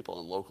 the people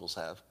in Locals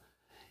have,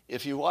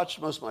 if you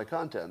watched most of my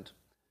content,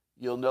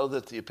 you'll know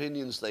that the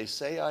opinions they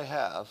say I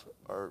have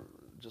are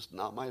just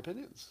not my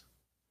opinions.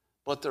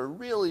 But they're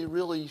really,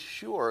 really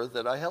sure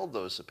that I held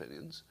those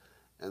opinions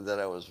and that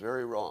I was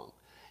very wrong.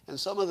 And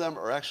some of them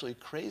are actually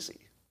crazy.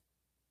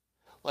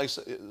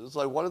 It's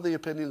like one of the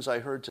opinions I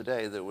heard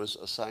today that was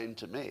assigned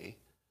to me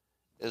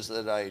is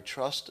that I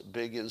trust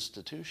big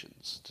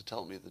institutions to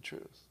tell me the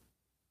truth.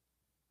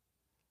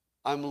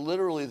 I'm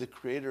literally the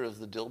creator of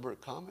the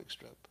Dilbert comic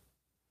strip.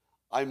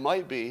 I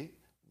might be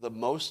the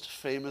most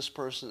famous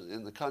person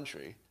in the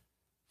country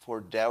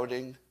for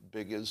doubting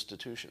big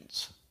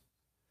institutions.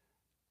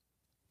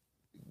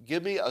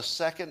 Give me a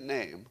second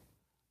name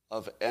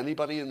of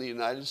anybody in the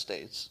United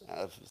States, out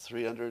of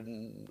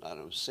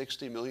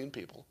 360 million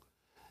people,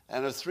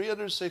 and of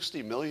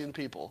 360 million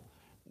people,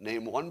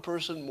 name one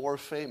person more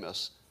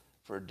famous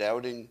for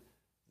doubting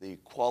the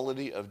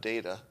quality of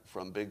data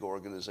from big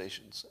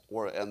organizations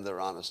and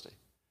their honesty.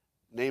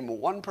 Name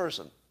one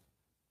person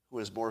who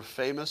is more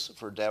famous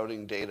for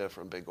doubting data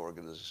from big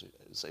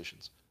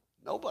organizations.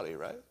 Nobody,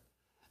 right?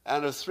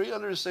 And of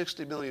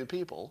 360 million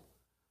people,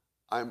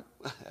 I'm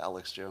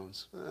Alex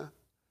Jones.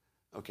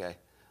 Okay.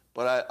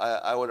 But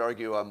I would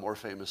argue I'm more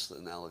famous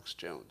than Alex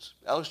Jones.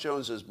 Alex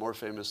Jones is more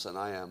famous than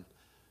I am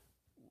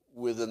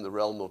within the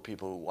realm of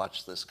people who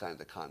watch this kind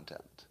of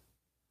content.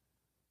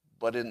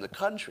 But in the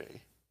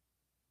country,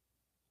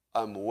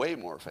 I'm way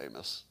more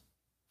famous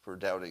for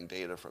doubting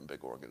data from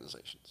big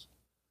organizations.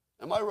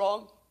 Am I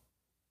wrong?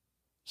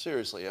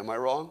 Seriously, am I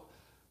wrong?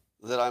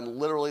 That I'm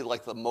literally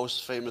like the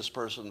most famous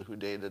person who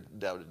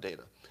doubted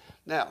data.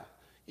 Now,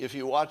 if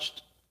you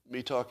watched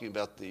me talking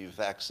about the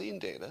vaccine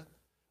data,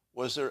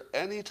 was there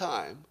any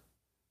time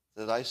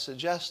that I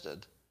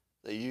suggested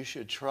that you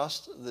should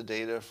trust the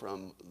data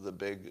from the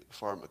big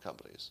pharma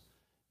companies?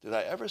 Did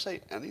I ever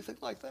say anything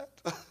like that?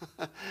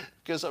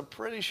 Because I'm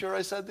pretty sure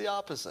I said the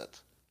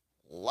opposite.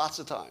 Lots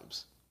of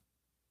times,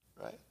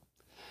 right?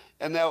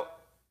 And now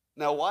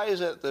why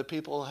is it that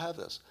people have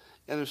this?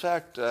 And in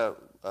fact,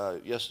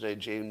 yesterday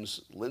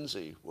James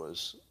Lindsay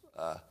was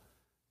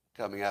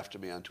coming after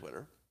me on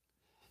Twitter.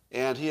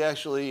 And he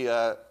actually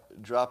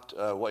dropped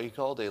what he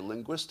called a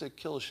linguistic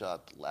kill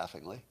shot,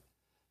 laughingly,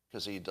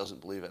 because he doesn't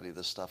believe any of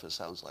this stuff it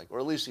sounds like. Or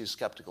at least he's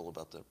skeptical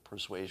about the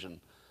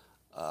persuasion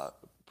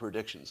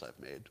predictions I've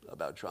made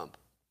about Trump.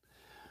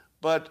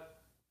 But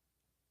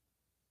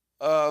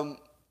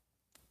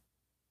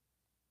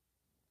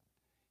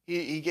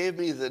he gave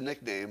me the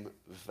nickname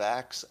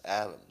Vax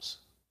Adams.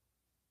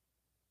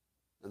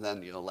 And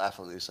then,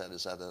 laughingly said,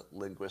 is that a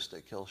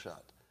linguistic kill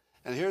shot?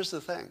 And here's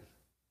the thing.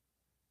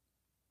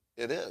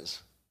 It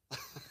is.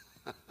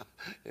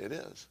 It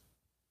is.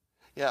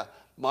 Yeah,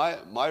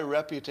 my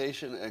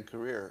reputation and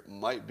career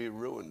might be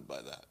ruined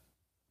by that.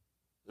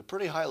 A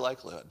pretty high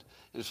likelihood.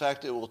 In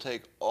fact, it will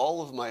take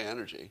all of my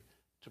energy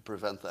to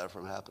prevent that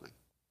from happening,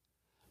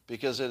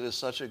 because it is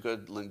such a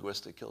good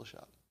linguistic kill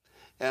shot.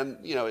 And,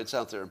 it's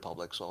out there in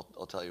public, so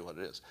I'll tell you what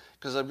it is.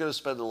 Because I'm going to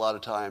spend a lot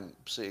of time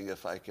seeing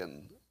if I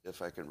can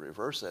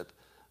reverse it,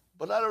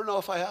 but I don't know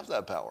if I have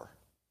that power.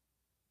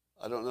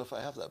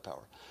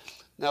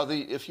 Now,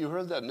 if you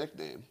heard that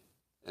nickname,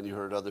 and you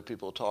heard other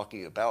people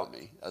talking about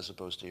me, as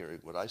opposed to hearing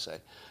what I say,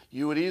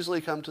 you would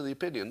easily come to the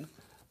opinion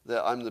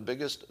that I'm the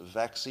biggest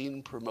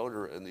vaccine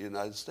promoter in the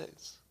United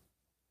States.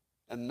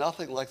 And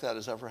nothing like that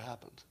has ever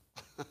happened.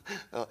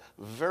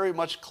 Very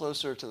much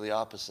closer to the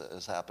opposite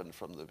has happened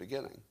from the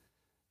beginning.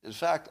 In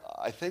fact,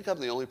 I think I'm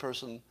the only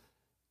person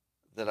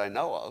that I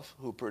know of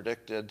who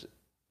predicted,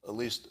 at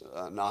least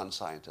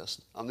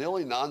non-scientist, I'm the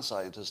only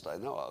non-scientist I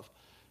know of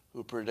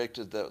who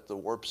predicted that the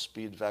warp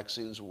speed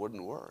vaccines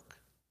wouldn't work.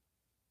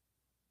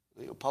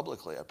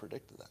 Publicly, I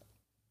predicted that.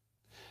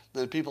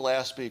 Then people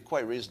asked me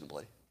quite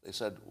reasonably, they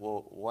said,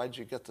 well, why'd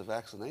you get the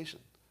vaccination?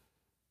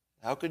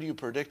 How could you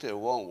predict it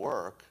won't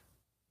work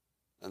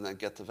and then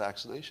get the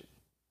vaccination?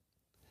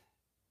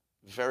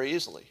 Very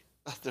easily.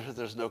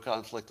 There's no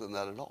conflict in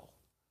that at all.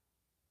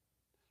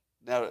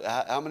 Now,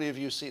 how many of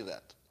you see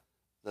that?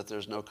 that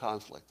there's no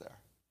conflict there.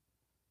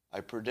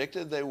 I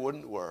predicted they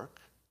wouldn't work,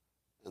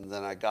 and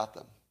then I got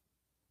them.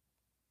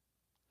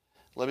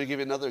 Let me give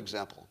you another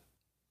example.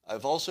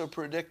 I've also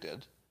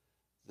predicted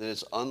that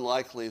it's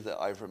unlikely that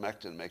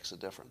ivermectin makes a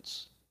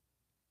difference,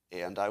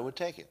 and I would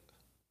take it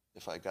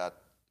if I got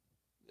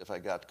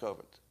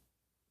COVID.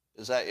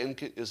 Is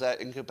that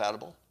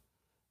incompatible?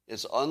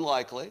 It's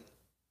unlikely.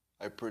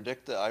 I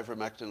predict that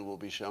ivermectin will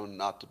be shown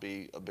not to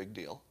be a big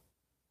deal.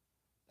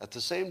 At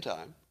the same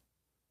time,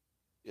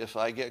 if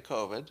I get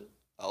COVID,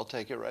 I'll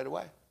take it right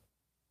away,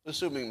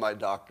 assuming my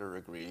doctor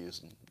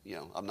agrees, and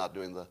I'm not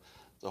doing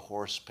the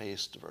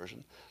horse-paced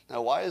version.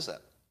 Now, why is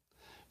that?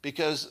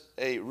 Because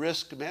a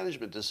risk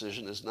management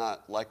decision is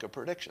not like a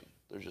prediction.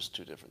 They're just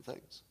two different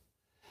things.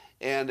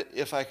 And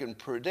if I can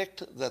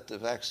predict that the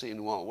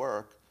vaccine won't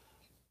work,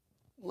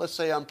 let's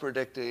say I'm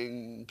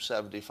predicting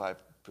 75%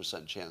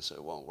 chance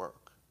it won't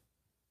work.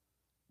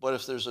 But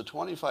if there's a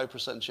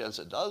 25% chance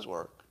it does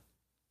work,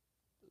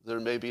 there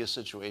may be a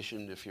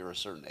situation, if you're a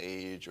certain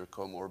age or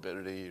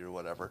comorbidity or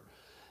whatever,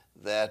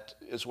 that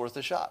it's worth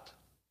a shot.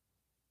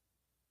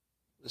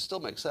 It still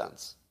makes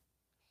sense.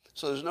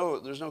 So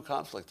there's no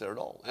conflict there at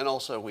all. And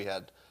also we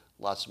had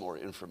lots more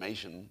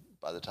information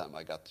by the time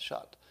I got the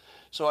shot.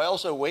 So I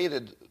also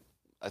waited,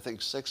 I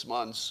think, 6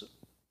 months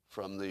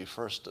from the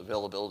first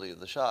availability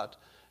of the shot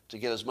to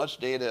get as much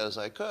data as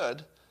I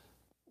could.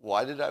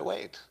 Why did I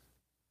wait?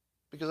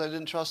 Because I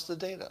didn't trust the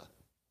data.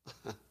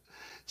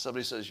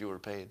 Somebody says you were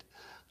paid.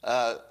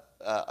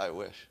 I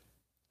wish.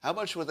 How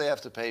much would they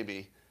have to pay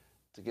me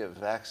to get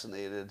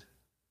vaccinated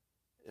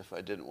if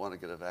I didn't want to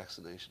get a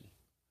vaccination?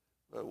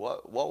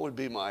 What would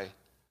be my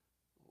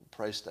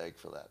price tag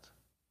for that?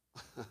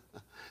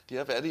 Do you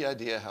have any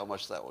idea how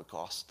much that would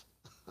cost?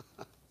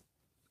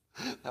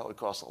 That would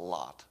cost a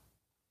lot.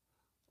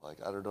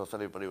 I don't know if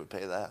anybody would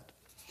pay that.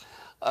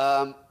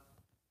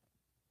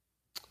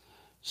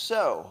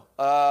 So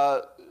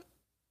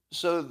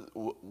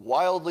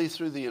wildly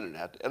through the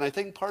internet, and I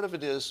think part of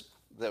it is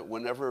that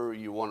whenever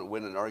you want to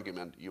win an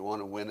argument, you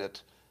want to win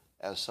it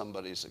at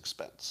somebody's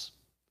expense.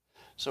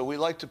 So we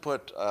like to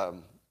put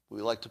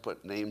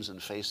names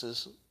and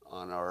faces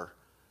on our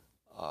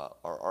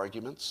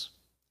arguments.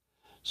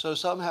 So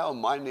somehow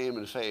my name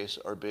and face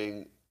are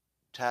being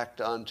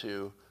tacked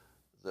onto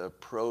the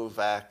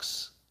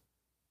pro-vax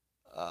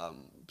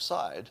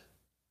side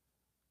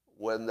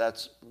when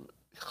that's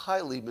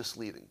highly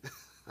misleading.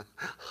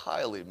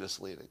 Highly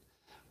misleading.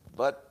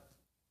 But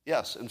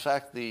yes, in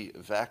fact, the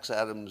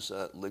Vax-Adams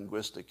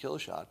linguistic kill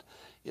shot,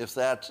 if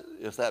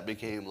that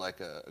became like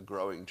a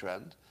growing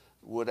trend,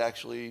 would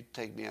actually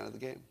take me out of the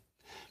game.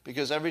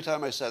 Because every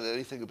time I said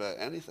anything about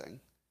anything,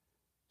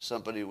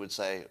 somebody would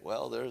say,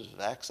 well, there's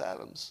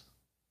Vax-Adams.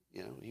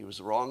 He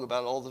was wrong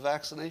about all the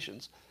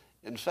vaccinations.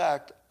 In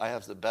fact, I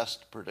have the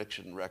best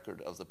prediction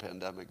record of the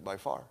pandemic by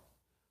far.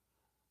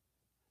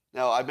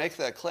 Now, I make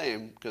that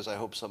claim because I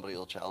hope somebody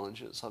will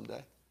challenge it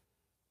someday.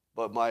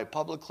 But my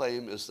public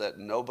claim is that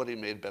nobody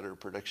made better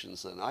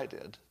predictions than I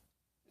did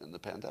in the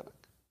pandemic.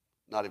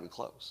 Not even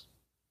close.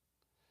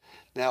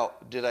 Now,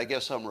 did I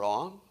get some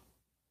wrong?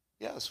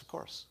 Yes, of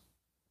course.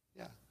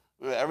 Yeah.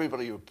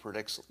 Everybody who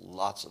predicts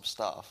lots of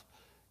stuff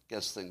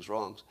gets things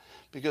wrong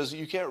because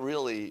you can't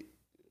really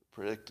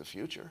predict the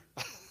future.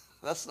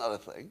 That's not a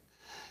thing.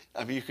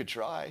 I mean, you could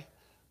try,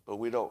 but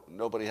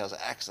nobody has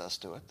access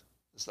to it.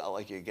 It's not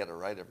like you get it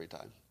right every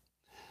time.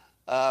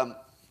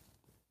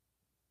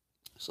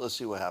 So let's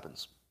see what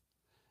happens.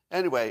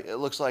 Anyway, it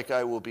looks like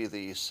I will be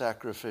the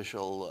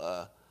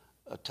sacrificial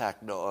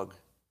attack dog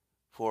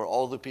for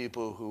all the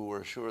people who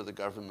were sure the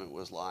government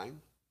was lying.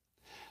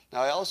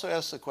 Now, I also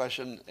asked the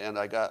question, and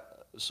I got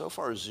so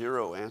far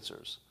 0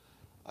 answers.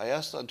 I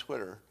asked on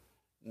Twitter,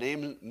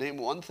 name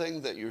one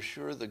thing that you're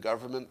sure the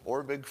government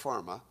or Big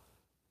Pharma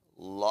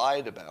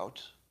lied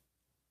about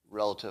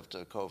relative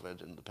to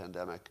COVID and the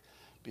pandemic,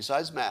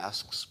 besides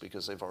masks,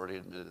 because they've already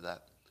admitted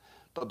that.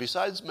 But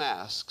besides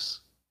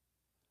masks,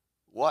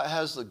 what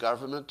has the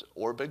government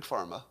or Big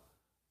Pharma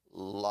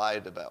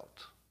lied about?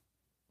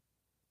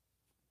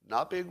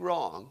 Not being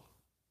wrong,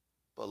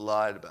 but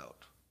lied about.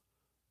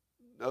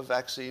 No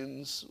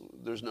vaccines,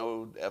 there's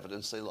no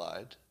evidence they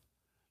lied.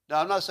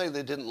 Now, I'm not saying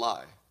they didn't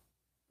lie,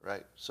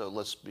 right? So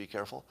let's be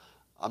careful.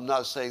 I'm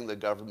not saying the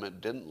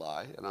government didn't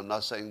lie, and I'm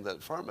not saying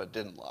that pharma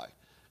didn't lie,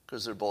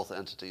 because they're both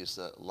entities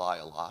that lie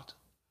a lot.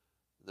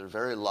 They're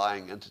very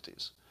lying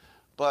entities.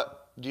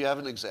 But do you have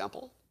an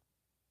example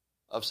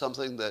of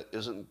something that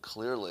isn't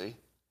clearly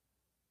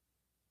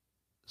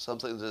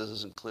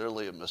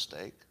a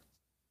mistake?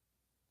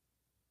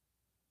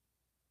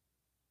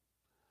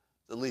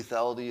 The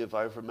lethality of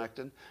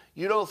ivermectin.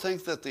 You don't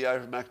think that the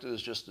ivermectin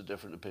is just a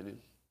different opinion?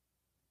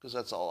 Because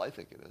that's all I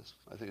think it is.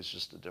 I think it's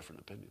just a different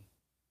opinion.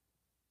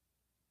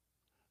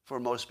 For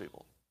most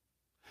people.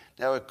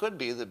 Now, it could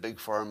be that Big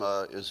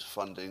Pharma is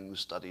funding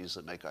studies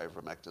that make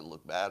ivermectin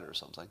look bad or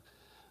something.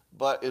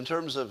 But in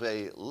terms of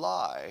a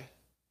lie,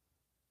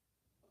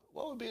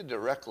 what would be a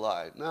direct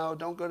lie? No,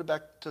 don't go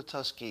back to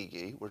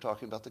Tuskegee. We're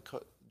talking about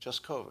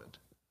just COVID.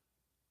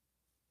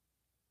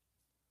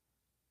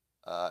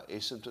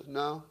 Asymptomatic?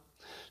 No.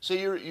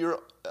 So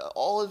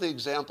all of the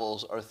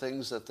examples are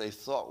things that they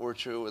thought were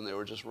true and they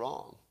were just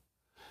wrong.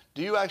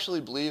 Do you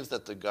actually believe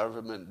that the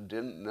government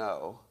didn't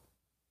know,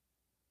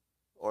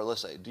 or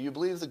let's say, do you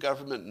believe the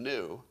government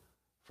knew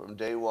from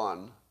day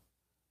one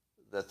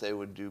that they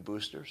would do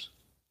boosters?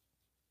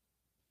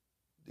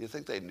 Do you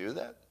think they knew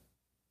that?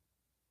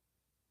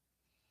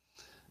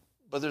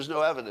 But there's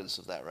no evidence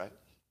of that, right?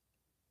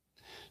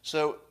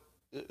 So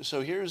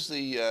here's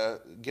the,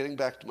 getting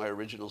back to my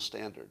original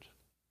standard.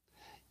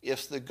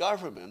 If the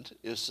government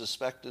is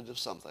suspected of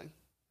something,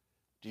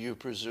 do you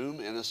presume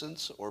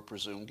innocence or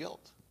presume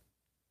guilt?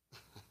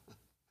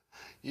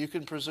 You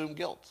can presume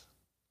guilt.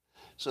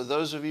 So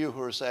those of you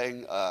who are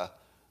saying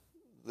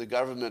the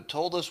government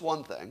told us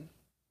one thing,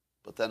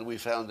 but then we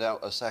found out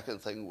a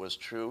second thing was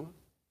true,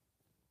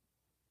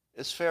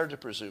 it's fair to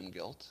presume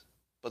guilt,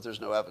 but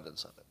there's no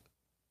evidence of it.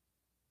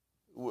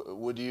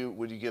 Would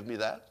you give me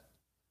that?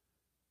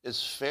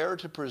 It's fair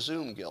to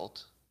presume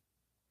guilt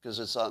because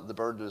the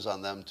burden is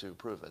on them to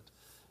prove it,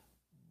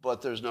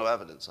 but there's no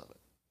evidence of it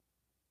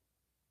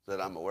that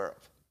I'm aware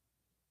of.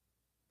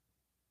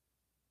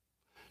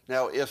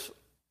 Now, if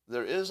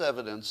there is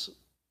evidence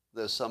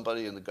that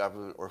somebody in the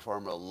government or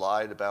pharma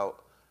lied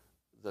about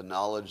the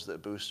knowledge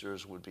that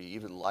boosters would be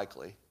even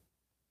likely,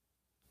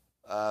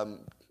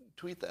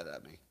 tweet that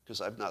at me,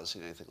 because I've not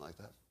seen anything like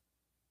that.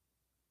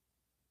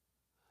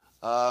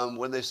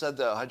 When they said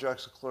that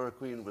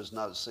hydroxychloroquine was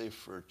not safe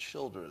for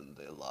children,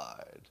 they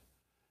lied.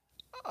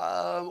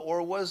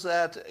 Or was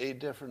that a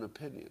different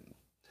opinion?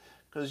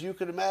 Because you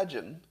could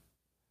imagine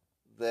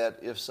that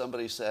if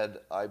somebody said,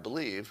 I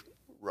believe,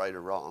 right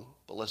or wrong,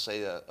 but let's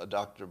say a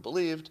doctor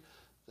believed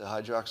that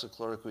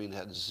hydroxychloroquine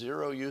had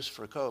zero use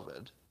for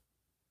COVID,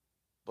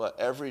 but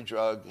every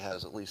drug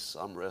has at least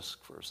some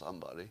risk for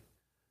somebody,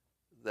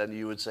 then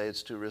you would say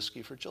it's too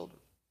risky for children.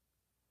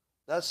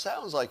 That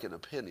sounds like an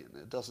opinion.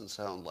 It doesn't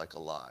sound like a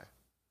lie.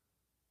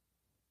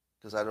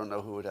 Because I don't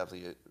know who would have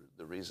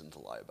the reason to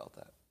lie about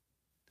that.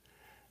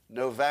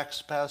 No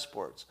vax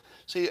passports.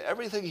 See,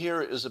 everything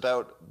here is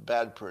about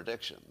bad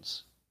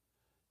predictions.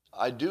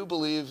 I do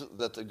believe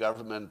that the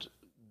government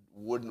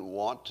wouldn't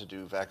want to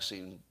do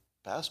vaccine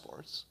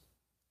passports,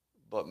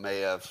 but may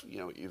have,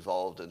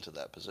 evolved into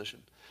that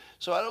position.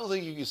 So I don't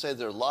think you can say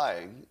they're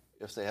lying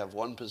if they have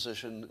one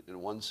position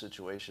in one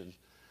situation.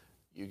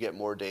 You get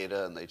more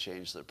data and they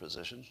change their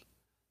position.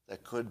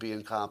 That could be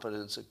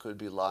incompetence, it could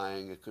be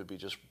lying, it could be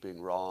just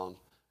being wrong,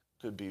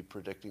 it could be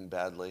predicting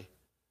badly.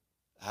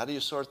 How do you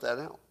sort that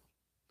out?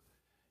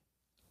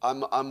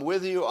 I'm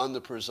with you on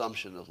the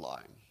presumption of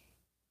lying.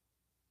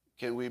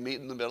 Can we meet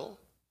in the middle?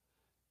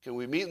 Can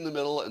we meet in the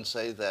middle and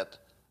say that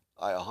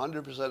I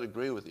 100%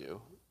 agree with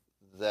you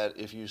that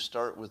if you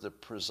start with the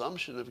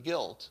presumption of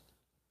guilt,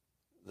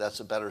 that's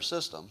a better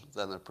system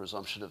than the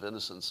presumption of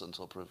innocence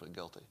until proven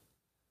guilty?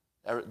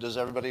 Does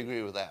everybody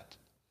agree with that?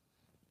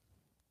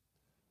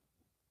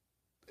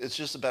 It's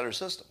just a better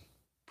system.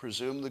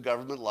 Presume the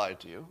government lied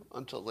to you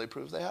until they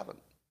prove they haven't.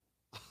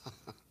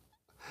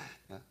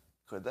 Yeah.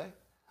 Could they?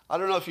 I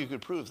don't know if you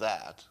could prove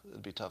that.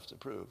 It'd be tough to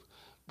prove.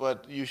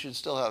 But you should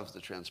still have the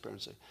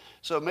transparency.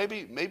 So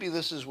maybe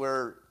this is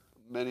where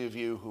many of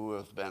you who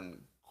have been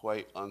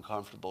quite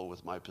uncomfortable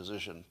with my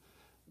position,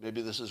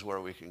 maybe this is where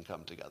we can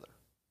come together.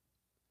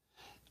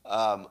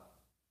 I'm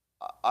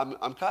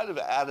kind of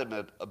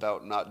adamant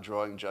about not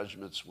drawing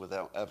judgments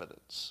without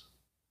evidence.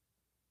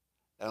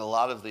 And a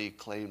lot of the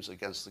claims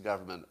against the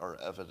government are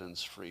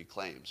evidence-free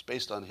claims,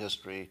 based on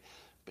history,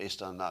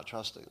 based on not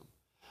trusting them.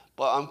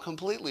 But I'm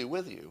completely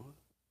with you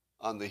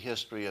on the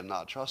history and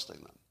not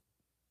trusting them.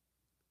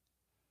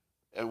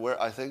 And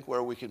I think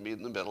where we can meet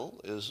in the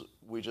middle is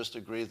we just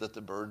agree that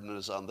the burden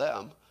is on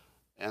them,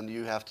 and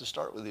you have to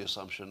start with the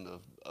assumption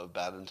of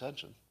bad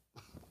intention.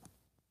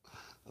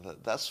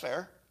 That's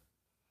fair.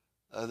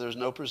 There's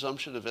no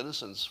presumption of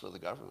innocence for the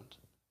government.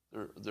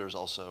 There's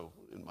also,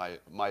 in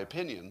my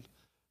opinion,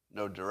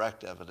 no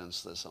direct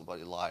evidence that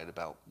somebody lied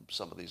about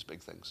some of these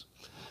big things.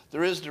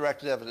 There is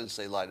direct evidence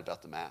they lied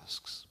about the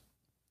masks.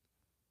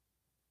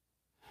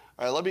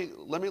 All right,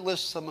 let me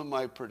list some of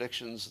my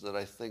predictions that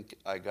I think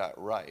I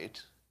got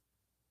right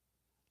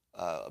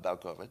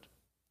about COVID,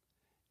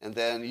 and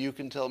then you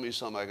can tell me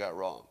some I got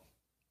wrong.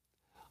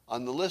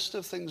 On the list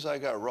of things I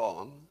got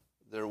wrong,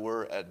 there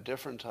were, at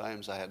different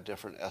times, I had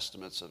different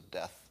estimates of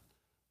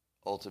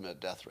ultimate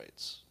death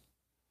rates.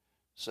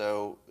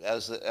 So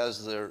as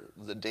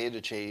the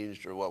data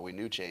changed, or what we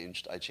knew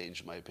changed, I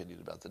changed my opinion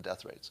about the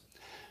death rates.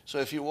 So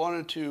if you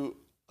wanted to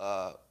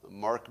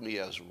mark me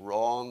as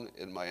wrong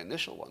in my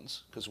initial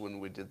ones, because when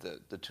we did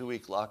the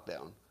 2-week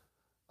lockdown,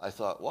 I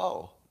thought,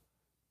 whoa,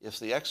 if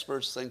the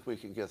experts think we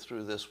can get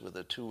through this with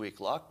a 2-week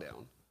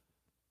lockdown,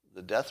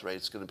 the death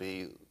rate's going to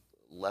be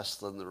less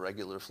than the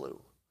regular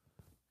flu.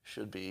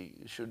 Should be,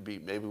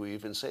 maybe we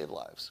even save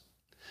lives.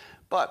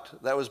 But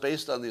that was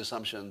based on the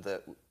assumption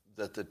that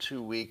the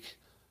 2-week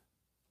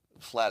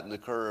flatten the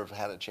curve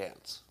had a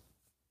chance,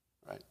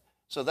 right?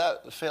 So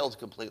that failed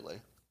completely.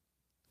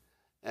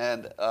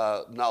 And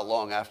not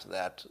long after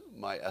that,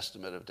 my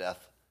estimate of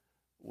death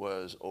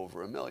was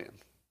over 1 million.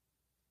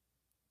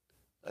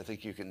 I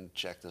think you can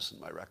check this in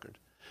my record.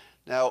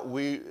 Now,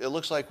 it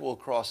looks like we'll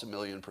cross 1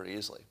 million pretty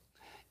easily.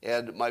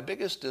 And my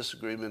biggest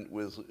disagreement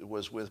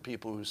was with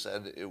people who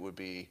said it would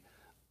be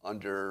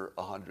under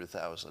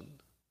 100,000,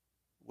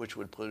 which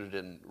would put it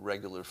in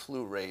regular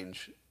flu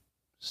range,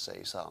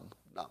 say some,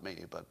 not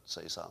me, but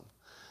say some.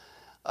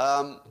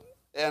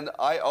 And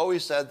I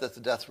always said that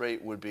the death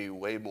rate would be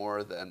way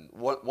more than,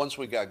 once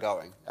we got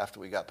going, after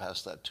we got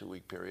past that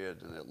 2-week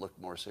period and it looked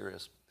more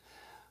serious.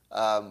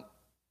 To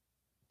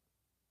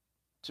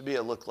me,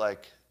 it looked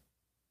like,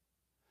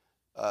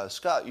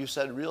 Scott, you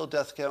said real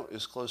death count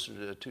is closer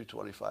to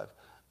 225.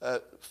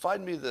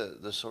 Find me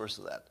the source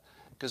of that.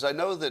 Because I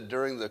know that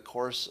during the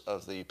course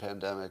of the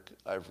pandemic,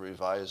 I've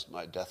revised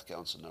my death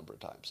counts a number of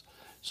times.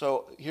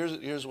 So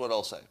here's what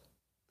I'll say.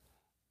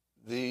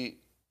 The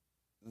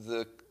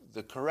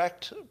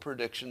correct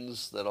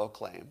predictions that I'll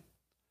claim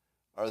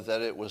are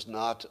that it was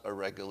not a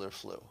regular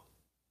flu.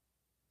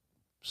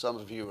 Some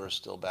of you are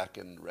still back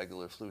in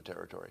regular flu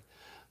territory.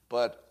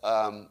 But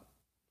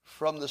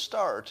from the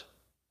start,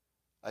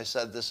 I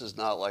said this is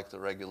not like the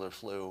regular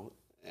flu,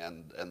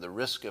 and the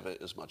risk of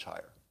it is much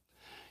higher.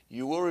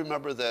 You will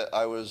remember that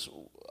I was,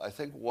 I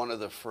think, one of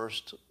the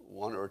first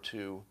 1 or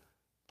 2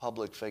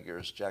 public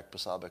figures, Jack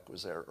Posobiec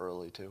was there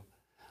early too,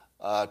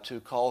 to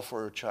call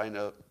for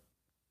China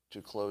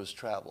to close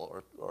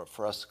travel, or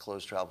for us to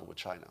close travel with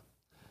China,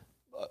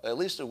 at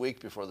least a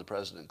week before the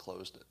president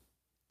closed it.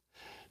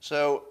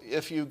 So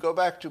if you go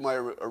back to my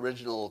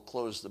original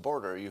close the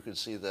border, you can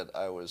see that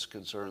I was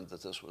concerned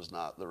that this was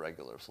not the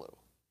regular flu.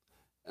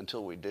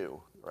 Until we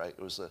do, right?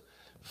 It was the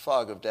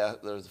fog of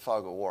death, the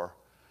fog of war.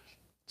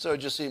 So it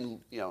just seemed,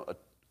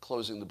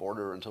 closing the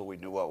border until we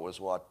knew what was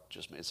what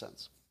just made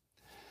sense.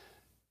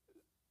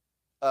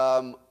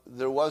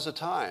 There was a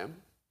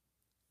time,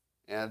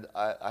 and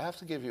I have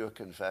to give you a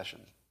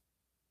confession.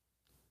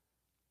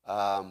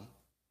 I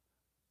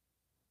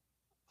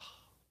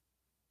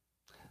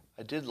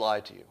did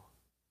lie to you.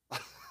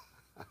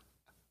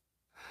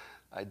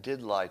 I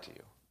did lie to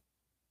you.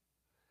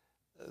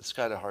 It's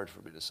kind of hard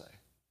for me to say.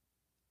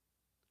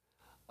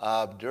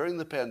 During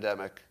the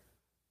pandemic,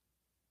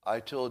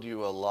 I told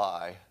you a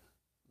lie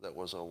that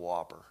was a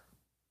whopper,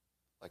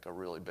 like a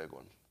really big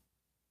one.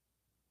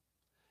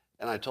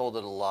 And I told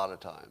it a lot of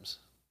times.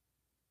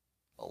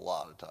 A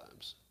lot of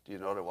times. Do you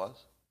know what it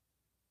was?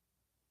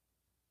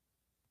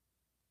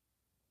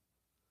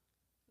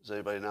 Does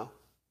anybody know?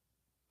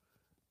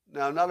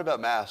 No, not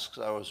about masks.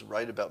 I was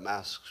right about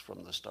masks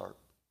from the start.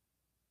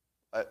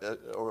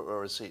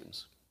 Or it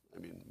seems. I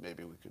mean,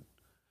 maybe we could.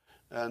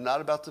 Not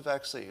about the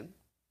vaccine.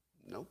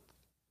 Nope.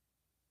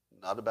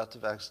 Not about the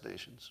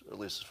vaccinations, or at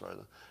least as far as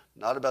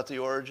not about the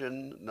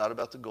origin, not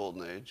about the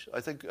golden age. I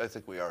think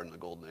we are in the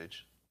golden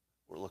age.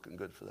 We're looking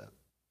good for that.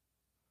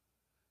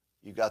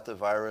 You got the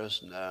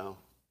virus? No.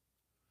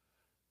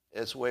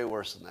 It's way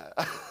worse than that.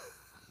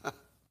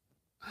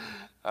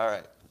 All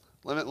right.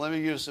 Let me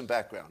give you some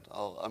background.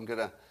 I'm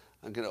gonna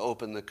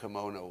open the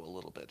kimono a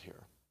little bit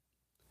here.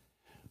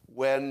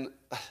 When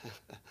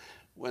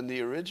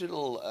the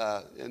original,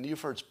 and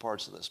you've heard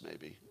parts of this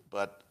maybe,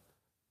 but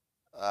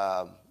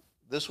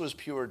this was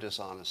pure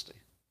dishonesty.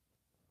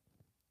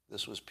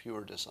 This was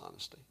pure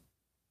dishonesty.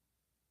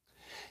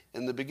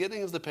 In the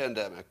beginning of the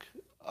pandemic,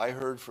 I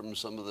heard from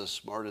some of the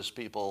smartest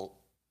people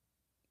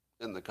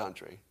in the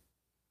country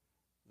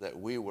that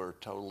we were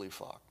totally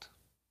fucked,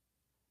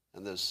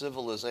 and that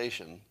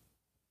civilization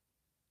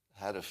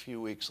had a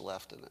few weeks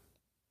left in it.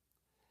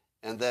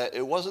 And that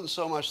it wasn't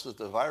so much that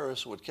the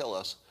virus would kill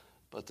us,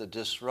 but the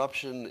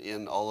disruption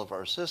in all of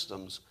our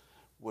systems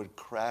would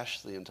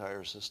crash the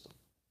entire system.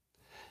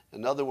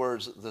 In other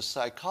words, the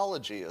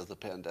psychology of the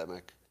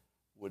pandemic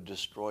would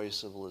destroy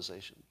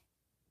civilization.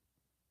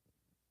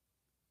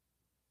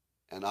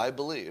 And I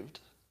believed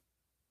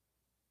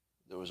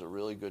there was a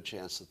really good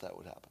chance that that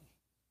would happen.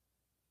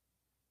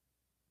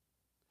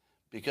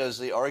 Because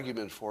the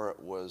argument for it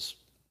was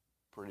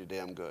pretty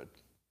damn good.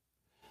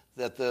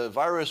 That the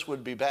virus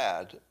would be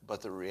bad,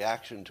 but the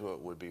reaction to it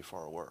would be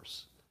far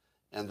worse.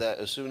 And that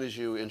as soon as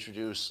you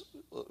introduce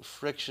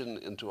friction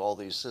into all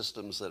these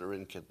systems that are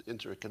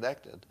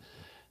interconnected,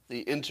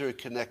 the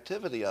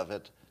interconnectivity of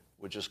it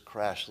would just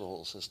crash the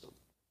whole system.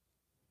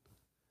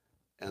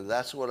 And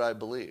that's what I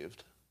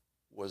believed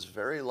was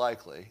very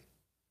likely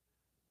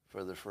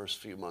for the first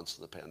few months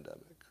of the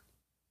pandemic.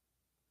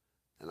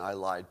 And I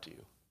lied to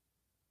you.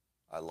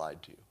 I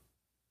lied to you.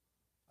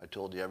 I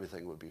told you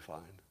everything would be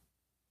fine.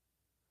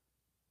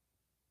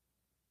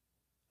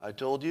 I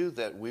told you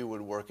that we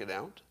would work it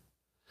out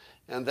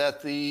and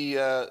that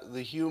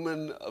the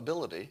human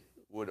ability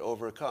would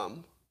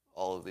overcome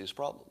all of these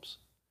problems.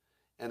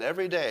 And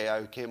every day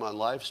I came on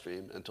live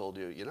stream and told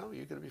you, you're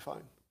going to be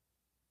fine.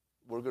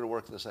 We're going to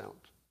work this out.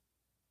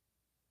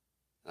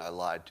 And I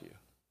lied to you.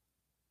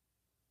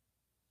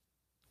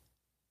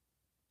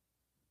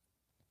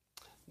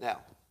 Now,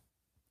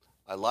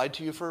 I lied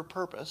to you for a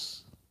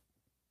purpose,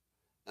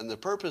 and the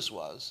purpose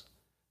was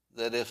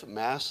that if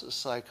mass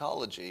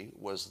psychology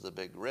was the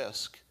big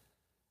risk,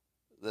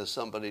 that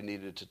somebody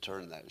needed to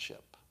turn that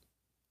ship.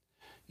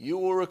 You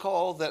will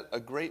recall that a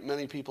great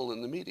many people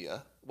in the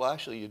media, well,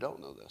 actually you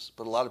don't know this,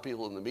 but a lot of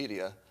people in the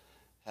media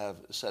have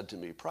said to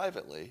me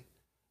privately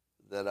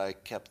that I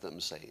kept them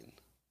sane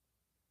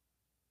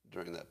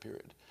during that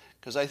period.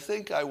 Because I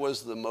think I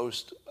was the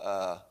most,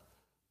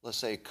 let's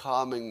say,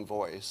 calming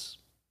voice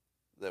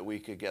that we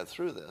could get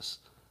through this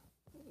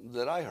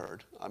that I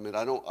heard. I mean,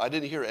 I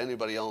didn't hear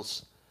anybody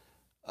else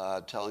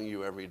telling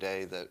you every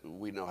day that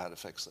we know how to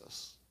fix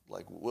this.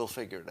 Like, we'll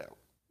figure it out.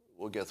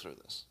 We'll get through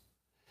this.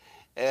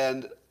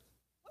 And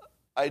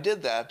I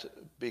did that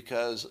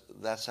because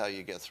that's how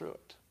you get through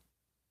it.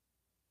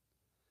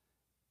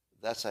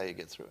 That's how you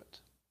get through it.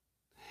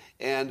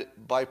 And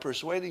by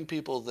persuading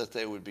people that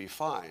they would be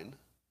fine,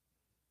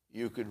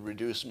 you could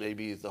reduce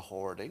maybe the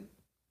hoarding,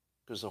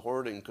 because the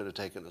hoarding could have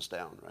taken us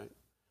down, right?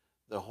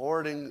 The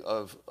hoarding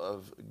of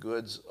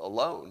goods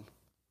alone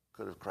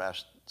could have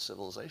crashed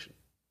civilization.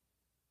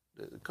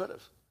 It could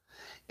have.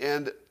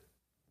 And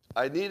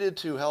I needed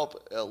to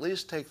help at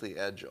least take the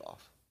edge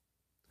off.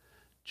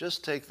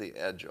 Just take the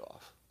edge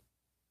off.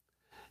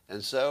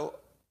 And so,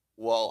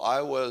 while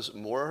I was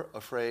more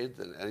afraid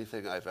than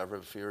anything I've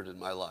ever feared in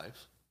my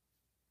life,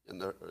 in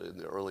the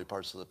early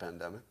parts of the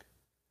pandemic,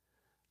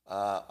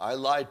 I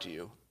lied to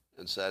you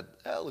and said,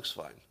 it looks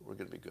fine. We're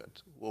going to be good.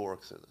 We'll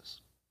work through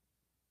this.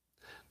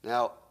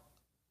 Now,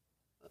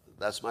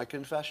 that's my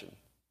confession.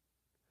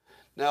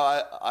 Now,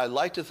 I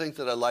like to think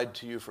that I lied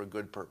to you for a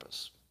good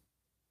purpose,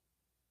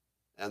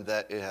 and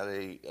that it had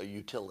a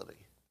utility,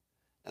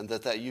 and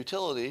that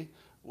utility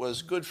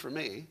was good for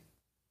me,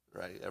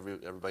 right?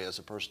 Everybody has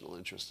a personal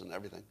interest in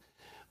everything,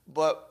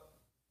 but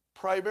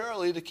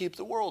primarily to keep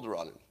the world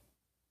running,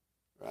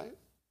 right?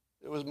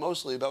 It was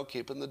mostly about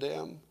keeping the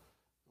damn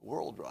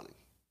world running.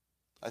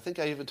 I think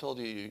I even told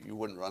you you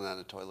wouldn't run out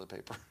of toilet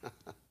paper.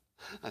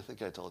 I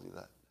think I told you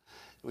that.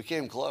 We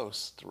came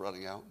close to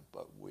running out,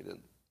 but we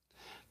didn't.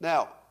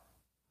 Now,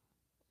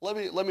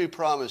 let me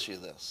promise you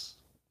this.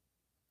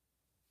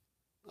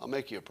 I'll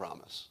make you a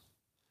promise.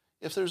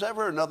 If there's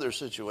ever another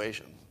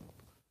situation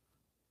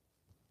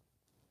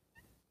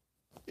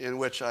in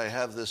which I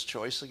have this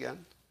choice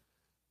again,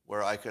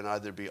 where I can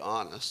either be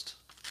honest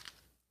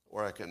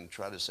or I can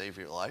try to save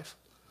your life,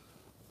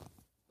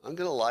 I'm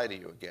going to lie to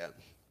you again.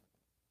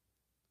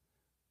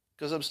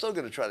 Because I'm still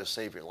going to try to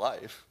save your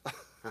life.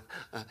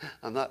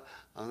 I'm not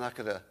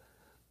going to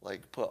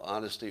put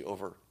honesty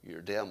over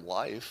your damn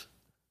life.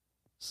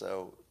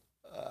 So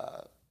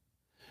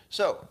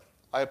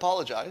I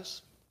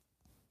apologize.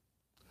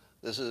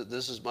 This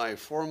is my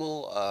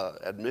formal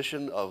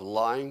admission of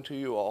lying to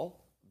you all.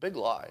 Big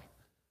lie.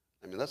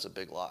 I mean, that's a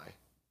big lie.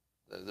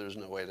 There's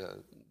no way to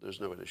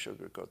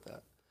sugarcoat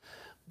that.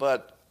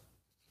 But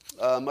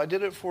I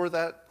did it for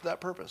that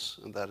purpose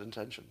and that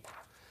intention,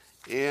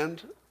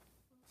 and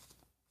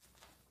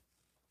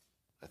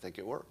I think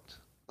it worked.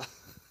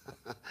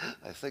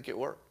 I think it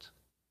worked.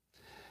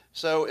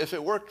 So if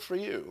it worked for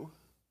you,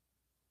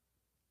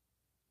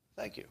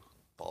 thank you.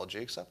 Apology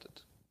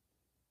accepted.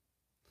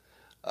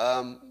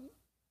 Yeah,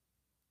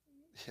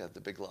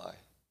 the big lie.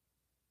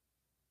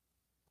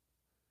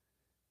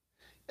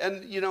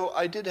 And,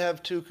 I did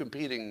have two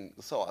competing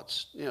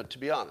thoughts. To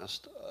be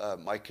honest,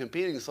 my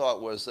competing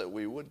thought was that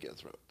we would get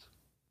through it.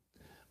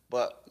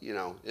 But,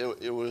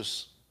 it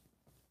was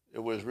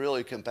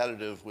really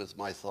competitive with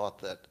my thought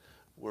that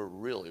we're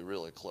really,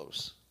 really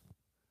close.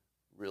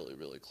 Really,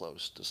 really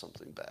close to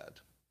something bad.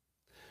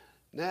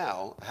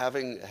 Now,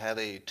 having had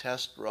a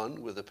test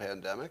run with a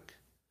pandemic,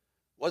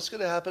 what's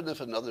going to happen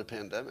if another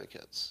pandemic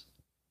hits?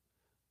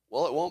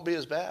 Well, it won't be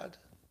as bad.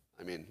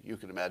 I mean, you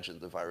can imagine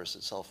the virus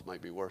itself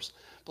might be worse.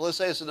 But let's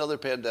say it's another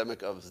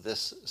pandemic of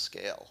this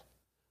scale.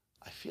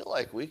 I feel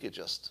like we could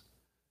just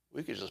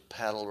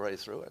paddle right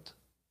through it.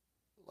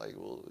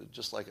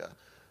 Just like a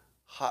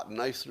hot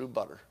knife through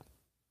butter.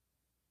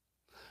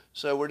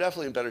 So we're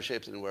definitely in better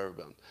shape than we've ever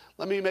been.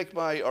 Let me make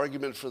my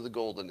argument for the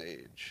golden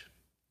age.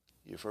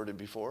 You've heard it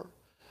before.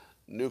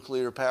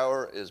 Nuclear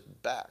power is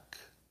back.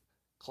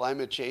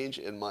 Climate change,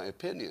 in my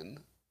opinion,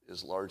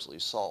 is largely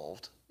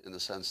solved in the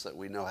sense that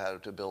we know how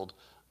to build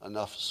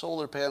enough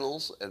solar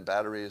panels and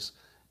batteries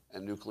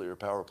and nuclear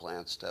power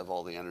plants to have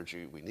all the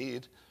energy we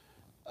need.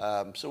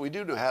 So we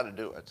do know how to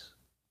do it.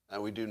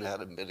 And we do know how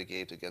to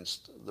mitigate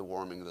against the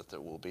warming that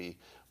there will be.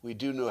 We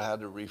do know how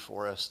to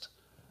reforest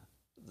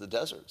the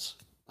deserts.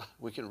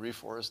 We can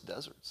reforest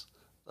deserts.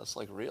 That's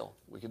like real.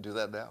 We can do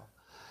that now.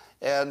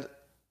 And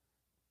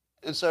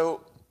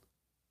so,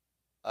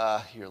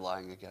 you're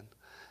lying again,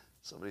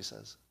 somebody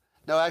says.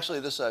 No, actually,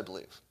 this I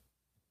believe.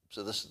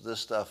 So this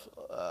stuff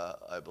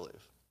I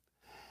believe.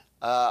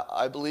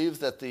 I believe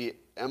that the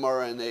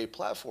mRNA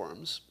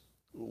platforms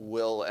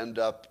will end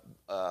up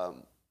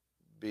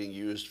being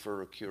used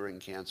for curing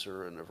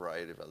cancer and a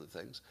variety of other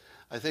things.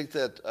 I think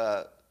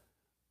that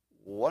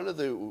one of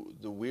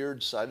the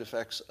weird side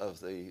effects of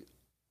the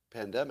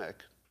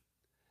pandemic,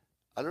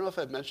 I don't know if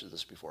I've mentioned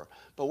this before,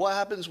 but what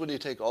happens when you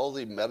take all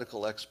the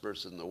medical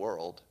experts in the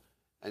world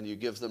and you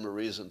give them a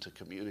reason to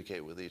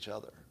communicate with each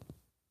other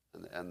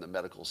and the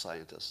medical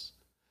scientists?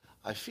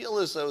 I feel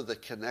as though the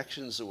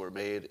connections that were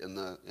made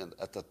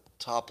at the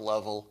top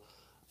level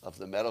of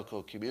the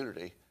medical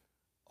community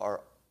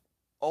are,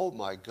 oh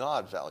my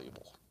God,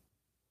 valuable.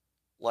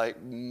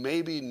 Like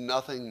maybe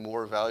nothing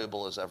more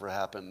valuable has ever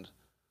happened,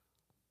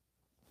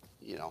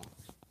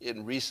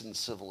 in recent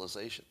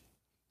civilization.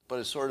 But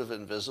it's sort of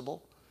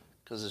invisible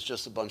because it's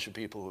just a bunch of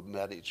people who've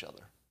met each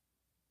other.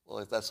 Well,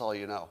 like, that's all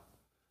you know.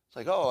 It's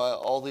like,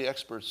 all the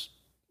experts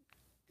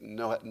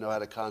know how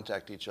to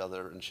contact each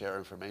other and share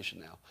information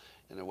now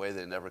in a way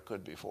they never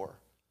could before.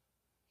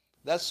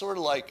 That's sort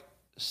of like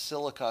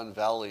Silicon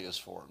Valley is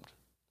formed.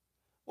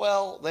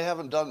 Well, they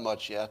haven't done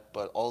much yet,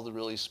 but all the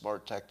really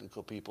smart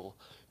technical people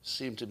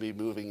seem to be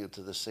moving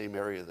into the same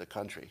area of the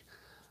country.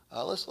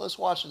 Let's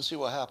watch and see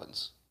what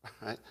happens,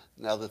 right?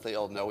 Now that they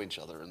all know each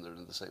other and they're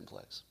in the same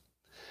place.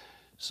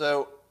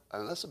 So,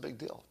 that's a big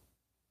deal.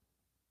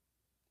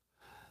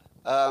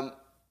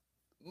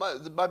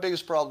 My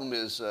biggest problem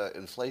is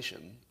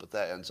inflation, but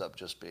that ends up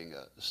just being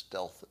a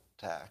stealth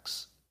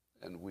tax,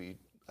 and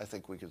I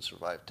think we can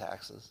survive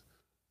taxes.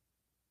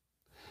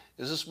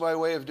 Is this my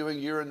way of doing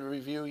year-end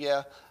review?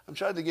 Yeah, I'm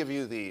trying to give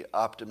you the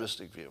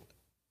optimistic view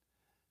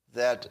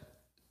that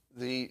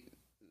I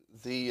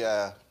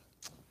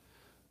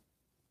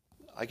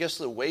guess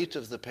the weight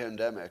of the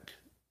pandemic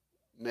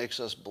makes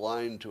us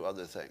blind to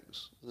other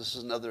things. This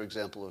is another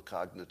example of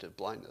cognitive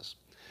blindness,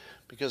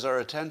 because our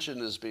attention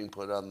is being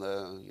put on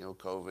the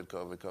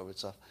COVID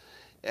stuff,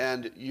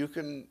 and you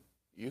can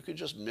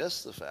just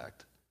miss the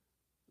fact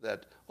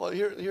that, well,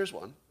 here's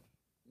one.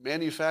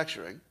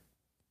 Manufacturing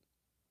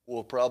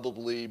will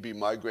probably be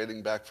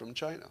migrating back from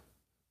China,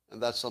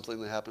 and that's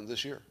something that happened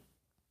this year.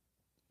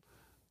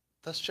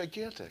 That's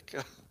gigantic.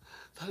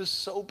 That is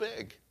so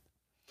big.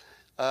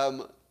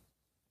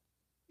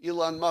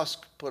 Elon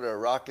Musk put a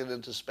rocket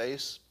into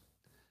space,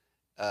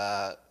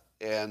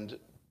 and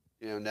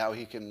now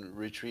he can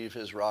retrieve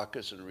his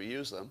rockets and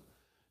reuse them.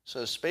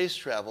 So space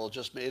travel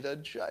just made a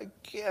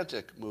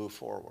gigantic move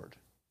forward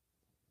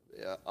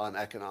on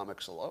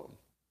economics alone,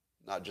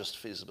 not just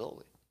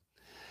feasibility.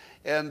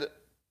 And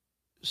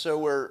so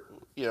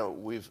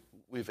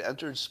we've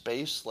entered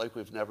space like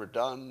we've never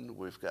done.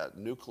 We've got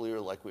nuclear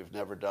like we've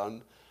never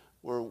done.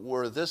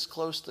 We're this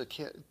close to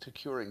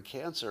curing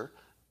cancer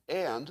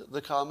and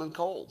the common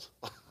cold.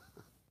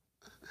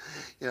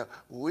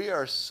 We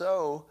are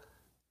so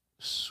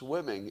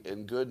swimming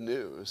in good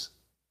news,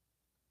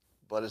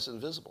 but it's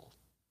invisible.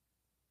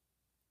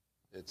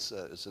 It's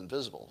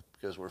invisible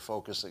because we're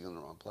focusing in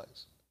the wrong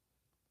place.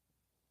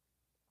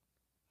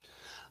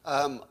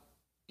 And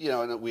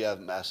we have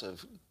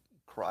massive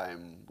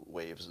crime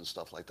waves and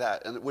stuff like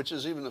that, and which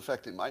is even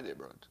affecting my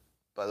neighborhood.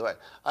 By the way,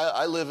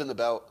 I live in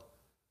about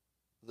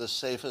the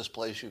safest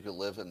place you could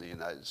live in the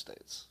United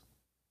States,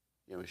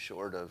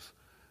 short of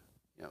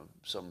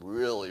some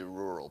really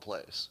rural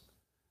place.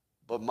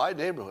 But my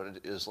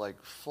neighborhood is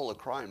like full of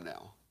crime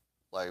now.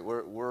 Like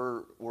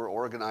we're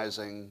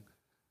organizing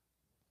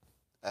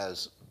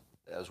as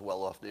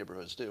well-off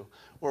neighborhoods do.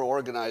 We're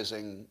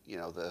organizing,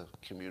 the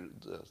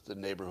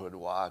neighborhood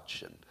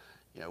watch, and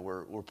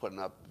we're putting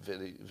up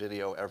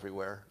video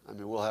everywhere. I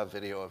mean, we'll have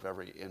video of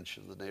every inch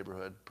of the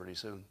neighborhood pretty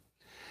soon,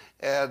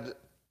 and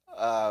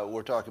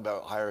we're talking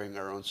about hiring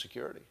our own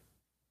security,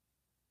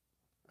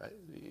 right?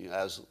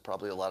 As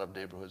probably a lot of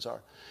neighborhoods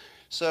are.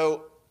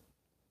 So,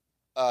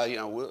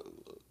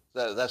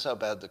 that's how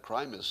bad the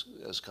crime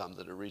has come,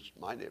 that it reached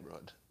my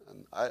neighborhood.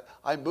 And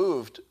I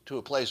moved to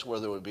a place where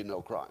there would be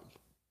no crime,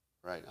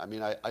 right? I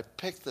mean, I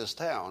picked this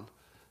town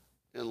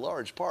in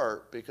large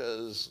part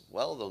because,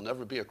 well, there'll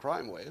never be a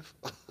crime wave,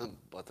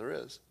 but there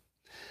is.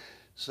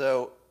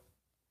 So,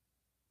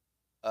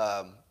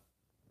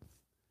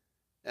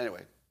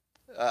 anyway,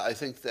 I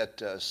think that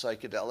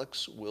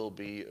psychedelics will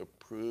be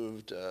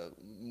approved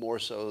more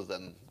so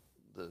than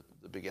the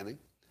beginning.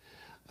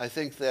 I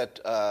think that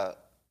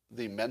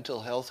the mental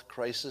health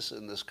crisis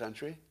in this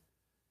country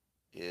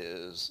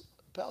is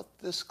about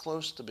this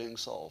close to being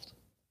solved.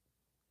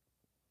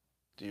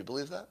 Do you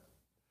believe that?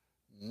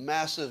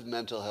 Massive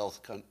mental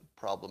health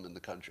problem in the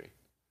country.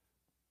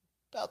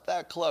 About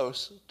that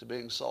close to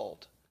being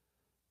solved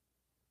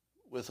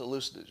with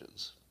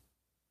hallucinogens.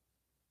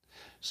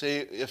 See,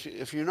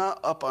 if you're not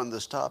up on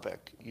this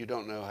topic, you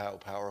don't know how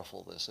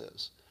powerful this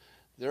is.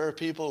 There are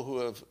people who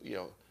have,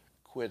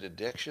 quit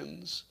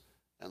addictions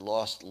and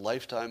lost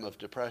lifetime of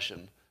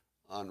depression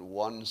on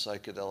one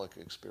psychedelic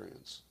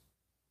experience.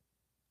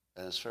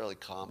 And it's fairly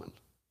common.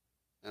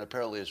 And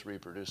apparently it's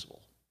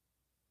reproducible.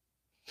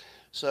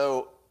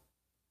 So,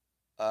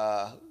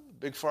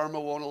 Big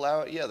Pharma won't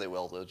allow it? Yeah, they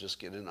will. They'll just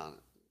get in on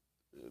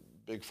it.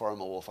 Big Pharma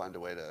will find a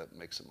way to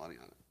make some money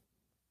on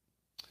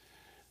it.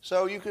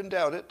 So you can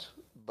doubt it,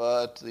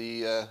 but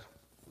there's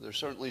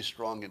certainly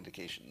strong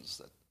indications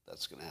that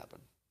that's going to happen.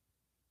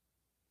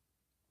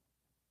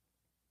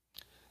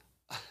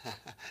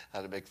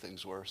 How to make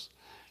things worse.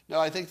 No,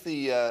 I think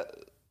the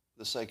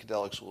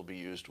psychedelics will be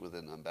used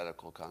within a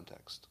medical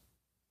context.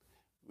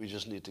 We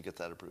just need to get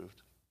that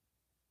approved.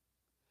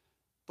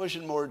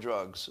 Pushing more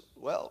drugs.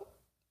 Well,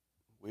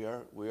 we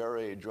are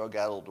a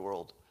drug-addled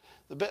world.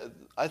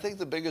 I think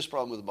the biggest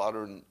problem with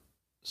modern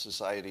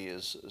society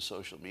is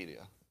social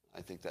media.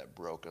 I think that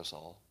broke us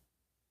all.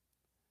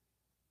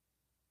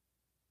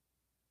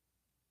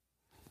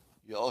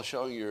 You're all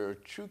showing your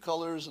true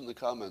colors in the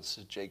comments,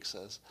 Jake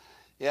says.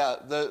 Yeah,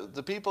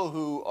 the people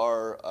who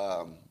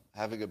are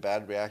having a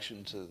bad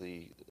reaction to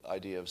the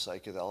idea of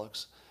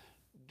psychedelics,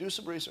 do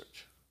some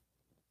research.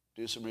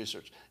 Do some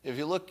research. If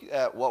you look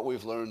at what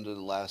we've learned in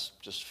the last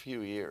just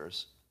few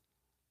years,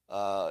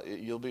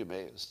 you'll be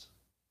amazed.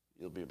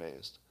 You'll be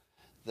amazed.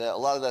 That a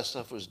lot of that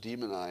stuff was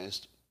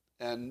demonized,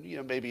 and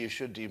maybe you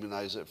should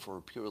demonize it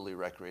for purely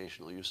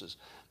recreational uses.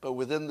 But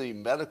within the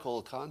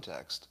medical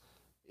context,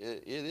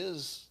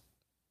 it's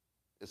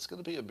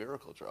going to be a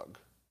miracle drug.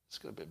 It's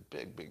going to be a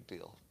big, big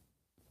deal.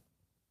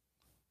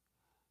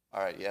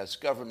 All right, yeah, it's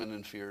government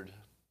infeared.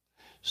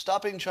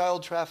 Stopping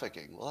child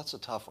trafficking. Well, that's a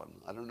tough one.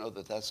 I don't know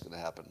that that's going to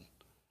happen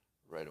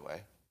right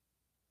away.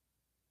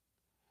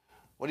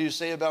 What do you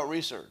say about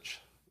research?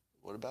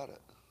 What about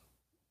it?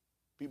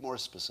 Be more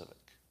specific.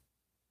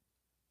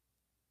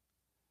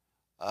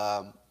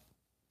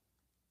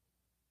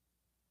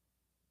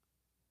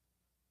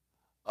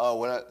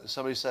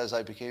 Somebody says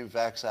I became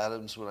Vax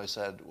Adams when I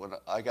said, when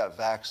I got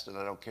vaxxed and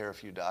I don't care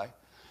if you die.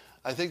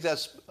 I think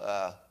that's,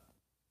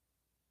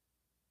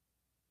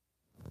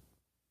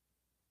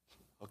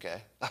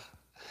 okay.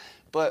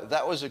 But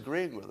that was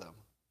agreeing with them.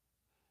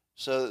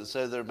 So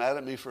they're mad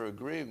at me for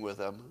agreeing with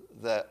them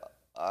that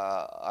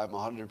I'm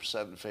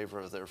 100% in favor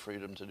of their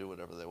freedom to do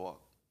whatever they want.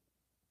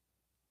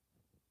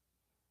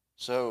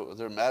 So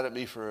they're mad at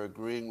me for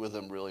agreeing with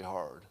them really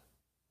hard.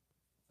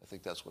 I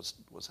think that's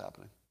what's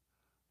happening.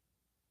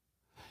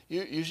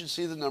 You should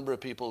see the number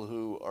of people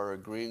who are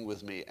agreeing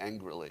with me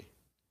angrily.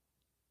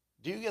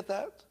 Do you get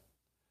that?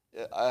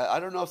 I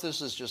don't know if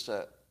this is just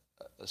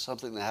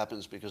something that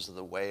happens because of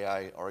the way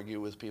I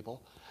argue with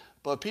people,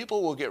 but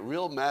people will get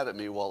real mad at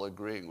me while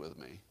agreeing with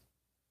me.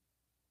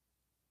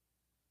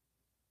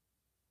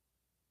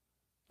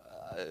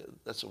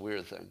 That's a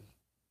weird thing.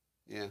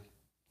 Yeah.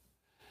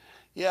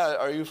 Yeah,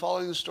 are you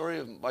following the story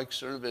of Mike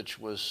Cernovich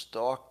was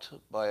stalked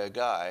by a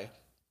guy?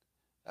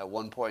 At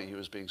one point, he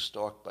was being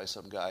stalked by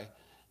some guy,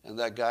 and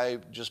that guy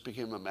just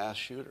became a mass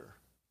shooter.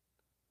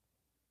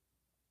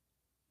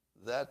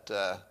 That's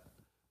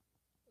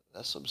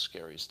some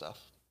scary stuff.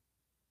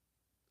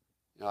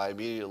 I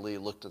immediately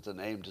looked at the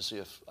name to see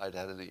if I'd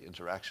had any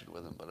interaction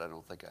with him, but I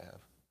don't think I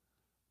have.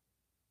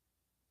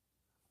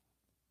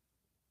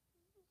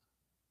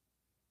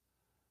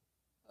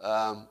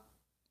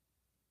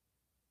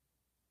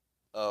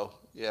 Oh,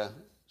 yeah.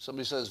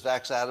 Somebody says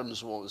Vax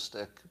Adams won't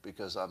stick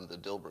because I'm the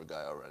Dilbert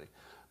guy already.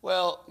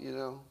 Well,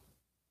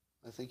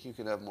 I think you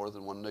can have more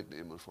than one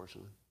nickname,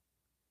 unfortunately.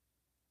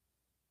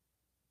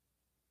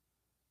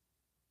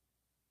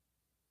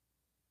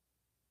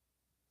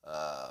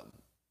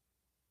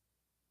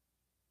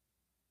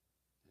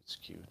 It's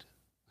cute.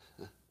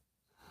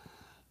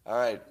 All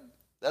right.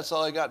 That's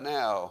all I got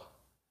now.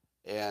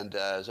 And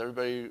is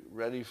everybody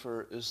ready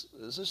for, is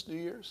this New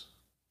Year's?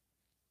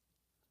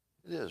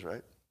 It is,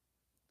 right?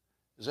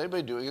 Is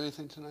anybody doing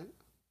anything tonight?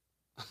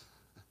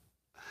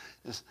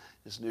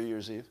 It's New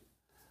Year's Eve.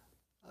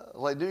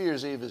 New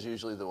Year's Eve is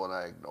usually the one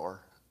I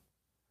ignore.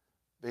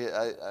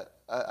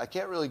 I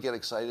can't really get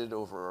excited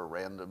over a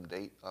random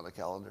date on a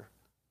calendar.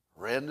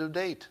 Random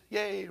date.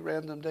 Yay,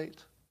 random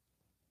date.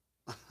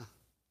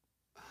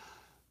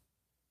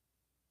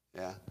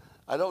 Yeah.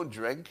 I don't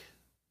drink.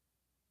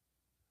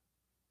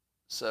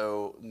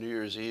 So New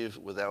Year's Eve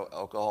without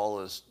alcohol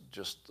is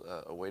just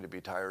a way to be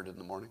tired in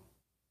the morning.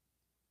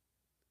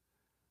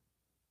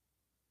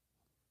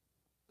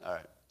 All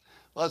right.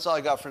 Well, that's all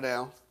I got for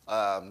now.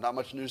 Not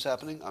much news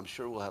happening. I'm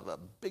sure we'll have a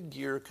big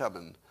year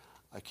coming.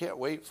 I can't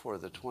wait for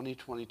the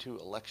 2022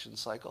 election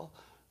cycle,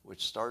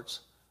 which starts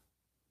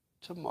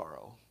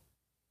tomorrow.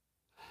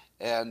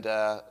 And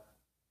I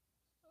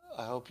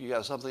hope you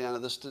got something out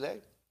of this today.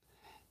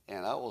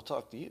 And I will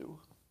talk to you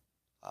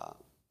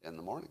in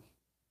the morning.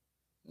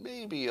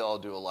 Maybe I'll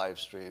do a live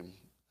stream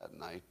at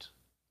night.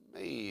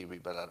 Maybe,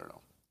 but I don't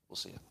know. We'll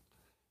see you.